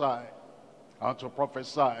prophesy. I want to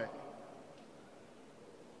prophesy.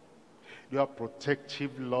 You have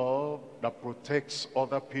protective love that protects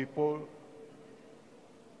other people.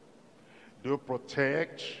 Do you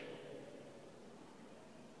protect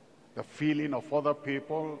the feeling of other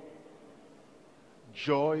people?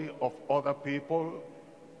 Joy of other people?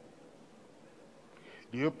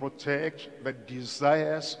 Do you protect the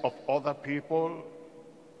desires of other people?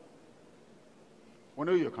 We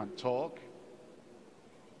know you can talk.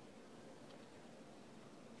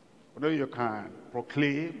 We know you can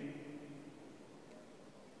proclaim.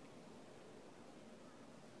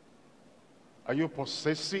 Are you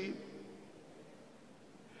possessive?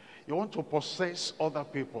 You want to possess other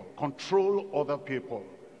people, control other people.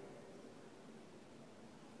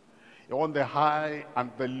 You want the high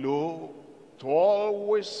and the low to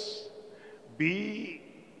always be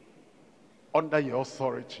under your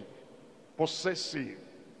authority. Possessive.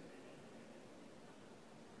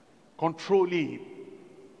 Controlling.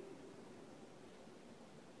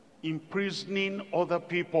 Imprisoning other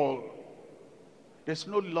people. There's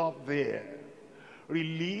no love there.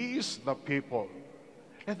 Release the people.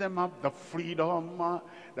 Let them have the freedom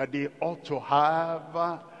that they ought to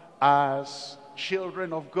have as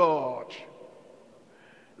children of God.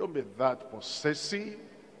 Don't be that possessive.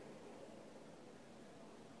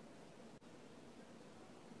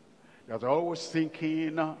 That are always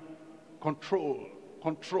thinking, control,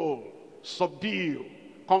 subdue,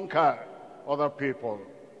 conquer other people.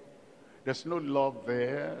 There's no love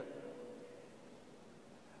there.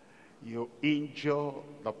 You injure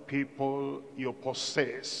the people you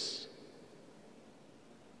possess.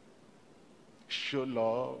 Show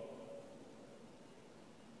love.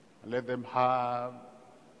 Let them have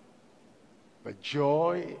the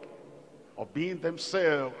joy of being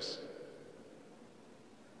themselves.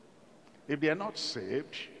 If they are not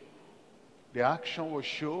saved, the action will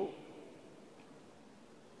show.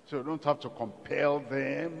 So you don't have to compel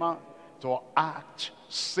them to act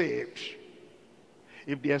saved.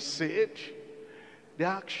 If they are saved, the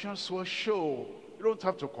actions will show. You don't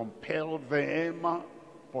have to compel them,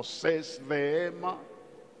 possess them.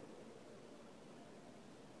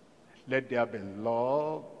 Let there be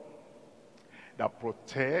love that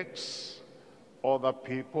protects other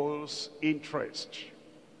people's interest.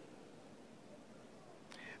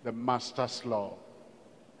 The master's love,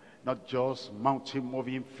 not just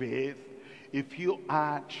mountain-moving faith. If you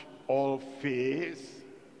add all faith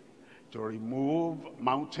to remove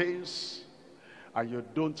mountains, and you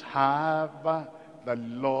don't have the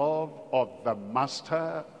love of the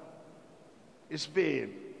master, it's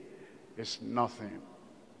vain, it's nothing.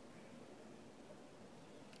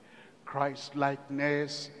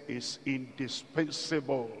 Christ-likeness is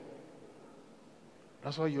indispensable.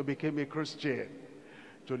 That's why you became a Christian.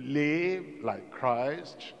 To live like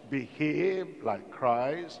Christ, behave like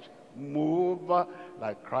Christ, move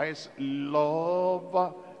like Christ,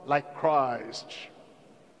 love like Christ.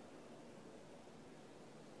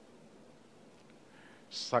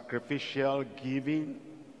 Sacrificial giving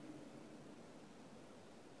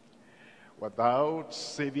without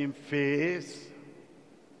saving faith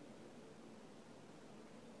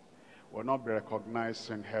will not be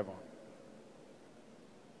recognized in heaven.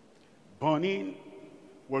 Burning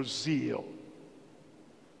with zeal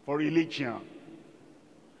for religion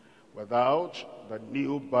without the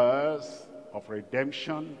new birth of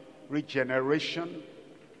redemption, regeneration,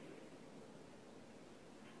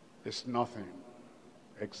 is nothing.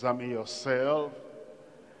 Examine yourself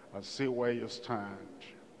and see where you stand.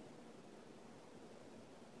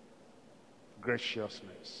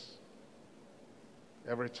 Graciousness.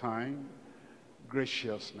 Every time,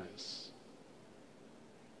 graciousness.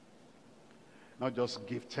 Not just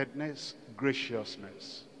giftedness,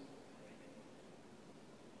 graciousness.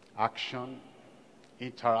 Action,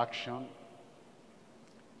 interaction,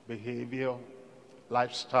 behavior,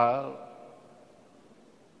 lifestyle,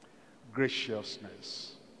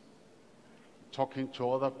 graciousness. Talking to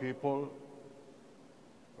other people,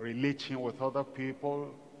 relating with other people,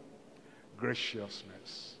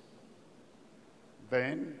 graciousness.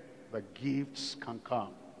 Then the gifts can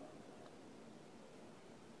come.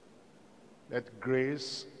 Let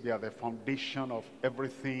grace be at the foundation of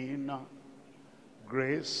everything.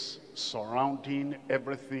 Grace surrounding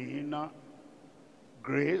everything.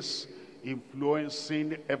 Grace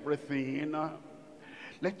influencing everything.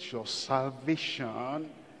 Let your salvation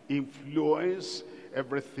influence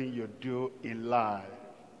everything you do in life.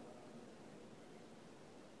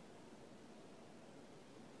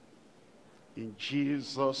 In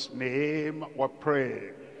Jesus' name we pray.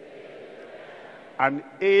 An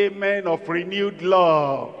amen of renewed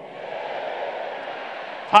love.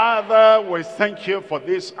 Father, we thank you for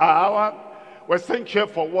this hour. We thank you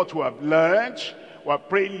for what we have learned. We're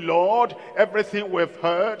praying, Lord, everything we've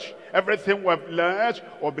heard, everything we've learned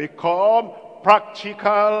will become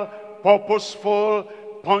practical, purposeful,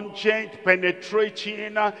 pungent,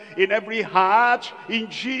 penetrating in every heart,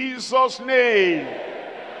 in Jesus' name.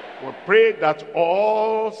 We pray that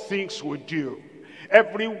all things we do,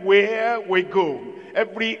 everywhere we go,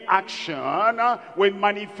 every action we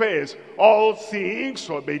manifest, all things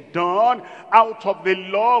will be done out of the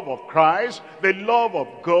love of Christ, the love of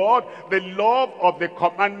God, the love of the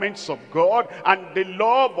commandments of God, and the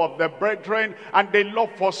love of the brethren, and the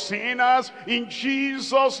love for sinners, in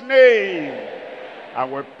Jesus' name.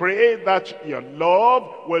 And we pray that your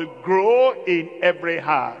love will grow in every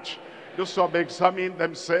heart. Those who have examined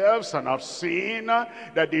themselves and have seen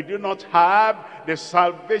that they do not have the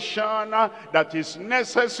salvation that is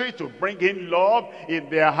necessary to bring in love in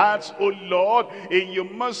their hearts, oh Lord, in your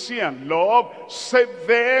mercy and love, save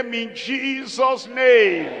them in Jesus'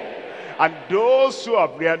 name. And those who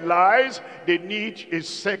have realized they need a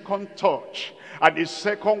second touch, and the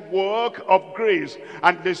second work of grace,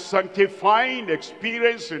 and the sanctifying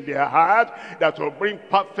experience in their heart that will bring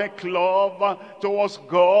perfect love towards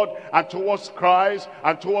God and towards Christ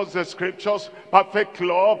and towards the scriptures, perfect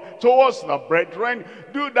love towards the brethren.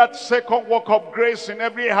 Do that second work of grace in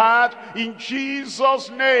every heart in Jesus'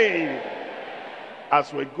 name.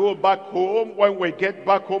 As we go back home, when we get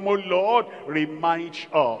back home, oh Lord, remind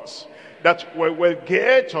us that we will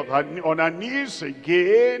get on our knees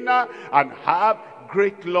again and have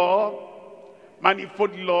great love,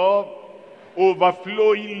 manifold love,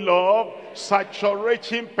 overflowing love,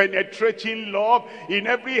 saturating, penetrating love in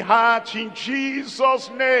every heart in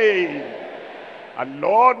Jesus' name. And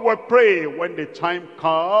Lord, we pray when the time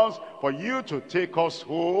comes for you to take us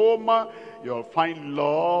home, you'll find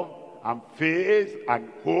love and faith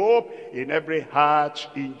and hope in every heart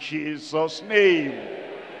in Jesus' name.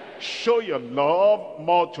 Show your love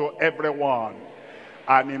more to everyone,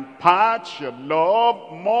 and impart your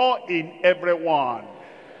love more in everyone,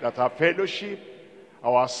 that our fellowship,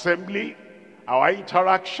 our assembly, our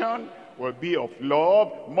interaction will be of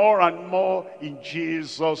love more and more in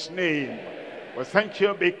Jesus' name. We thank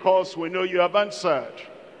you because we know you have answered.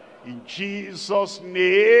 In Jesus'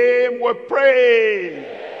 name we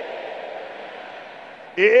pray.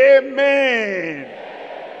 Amen.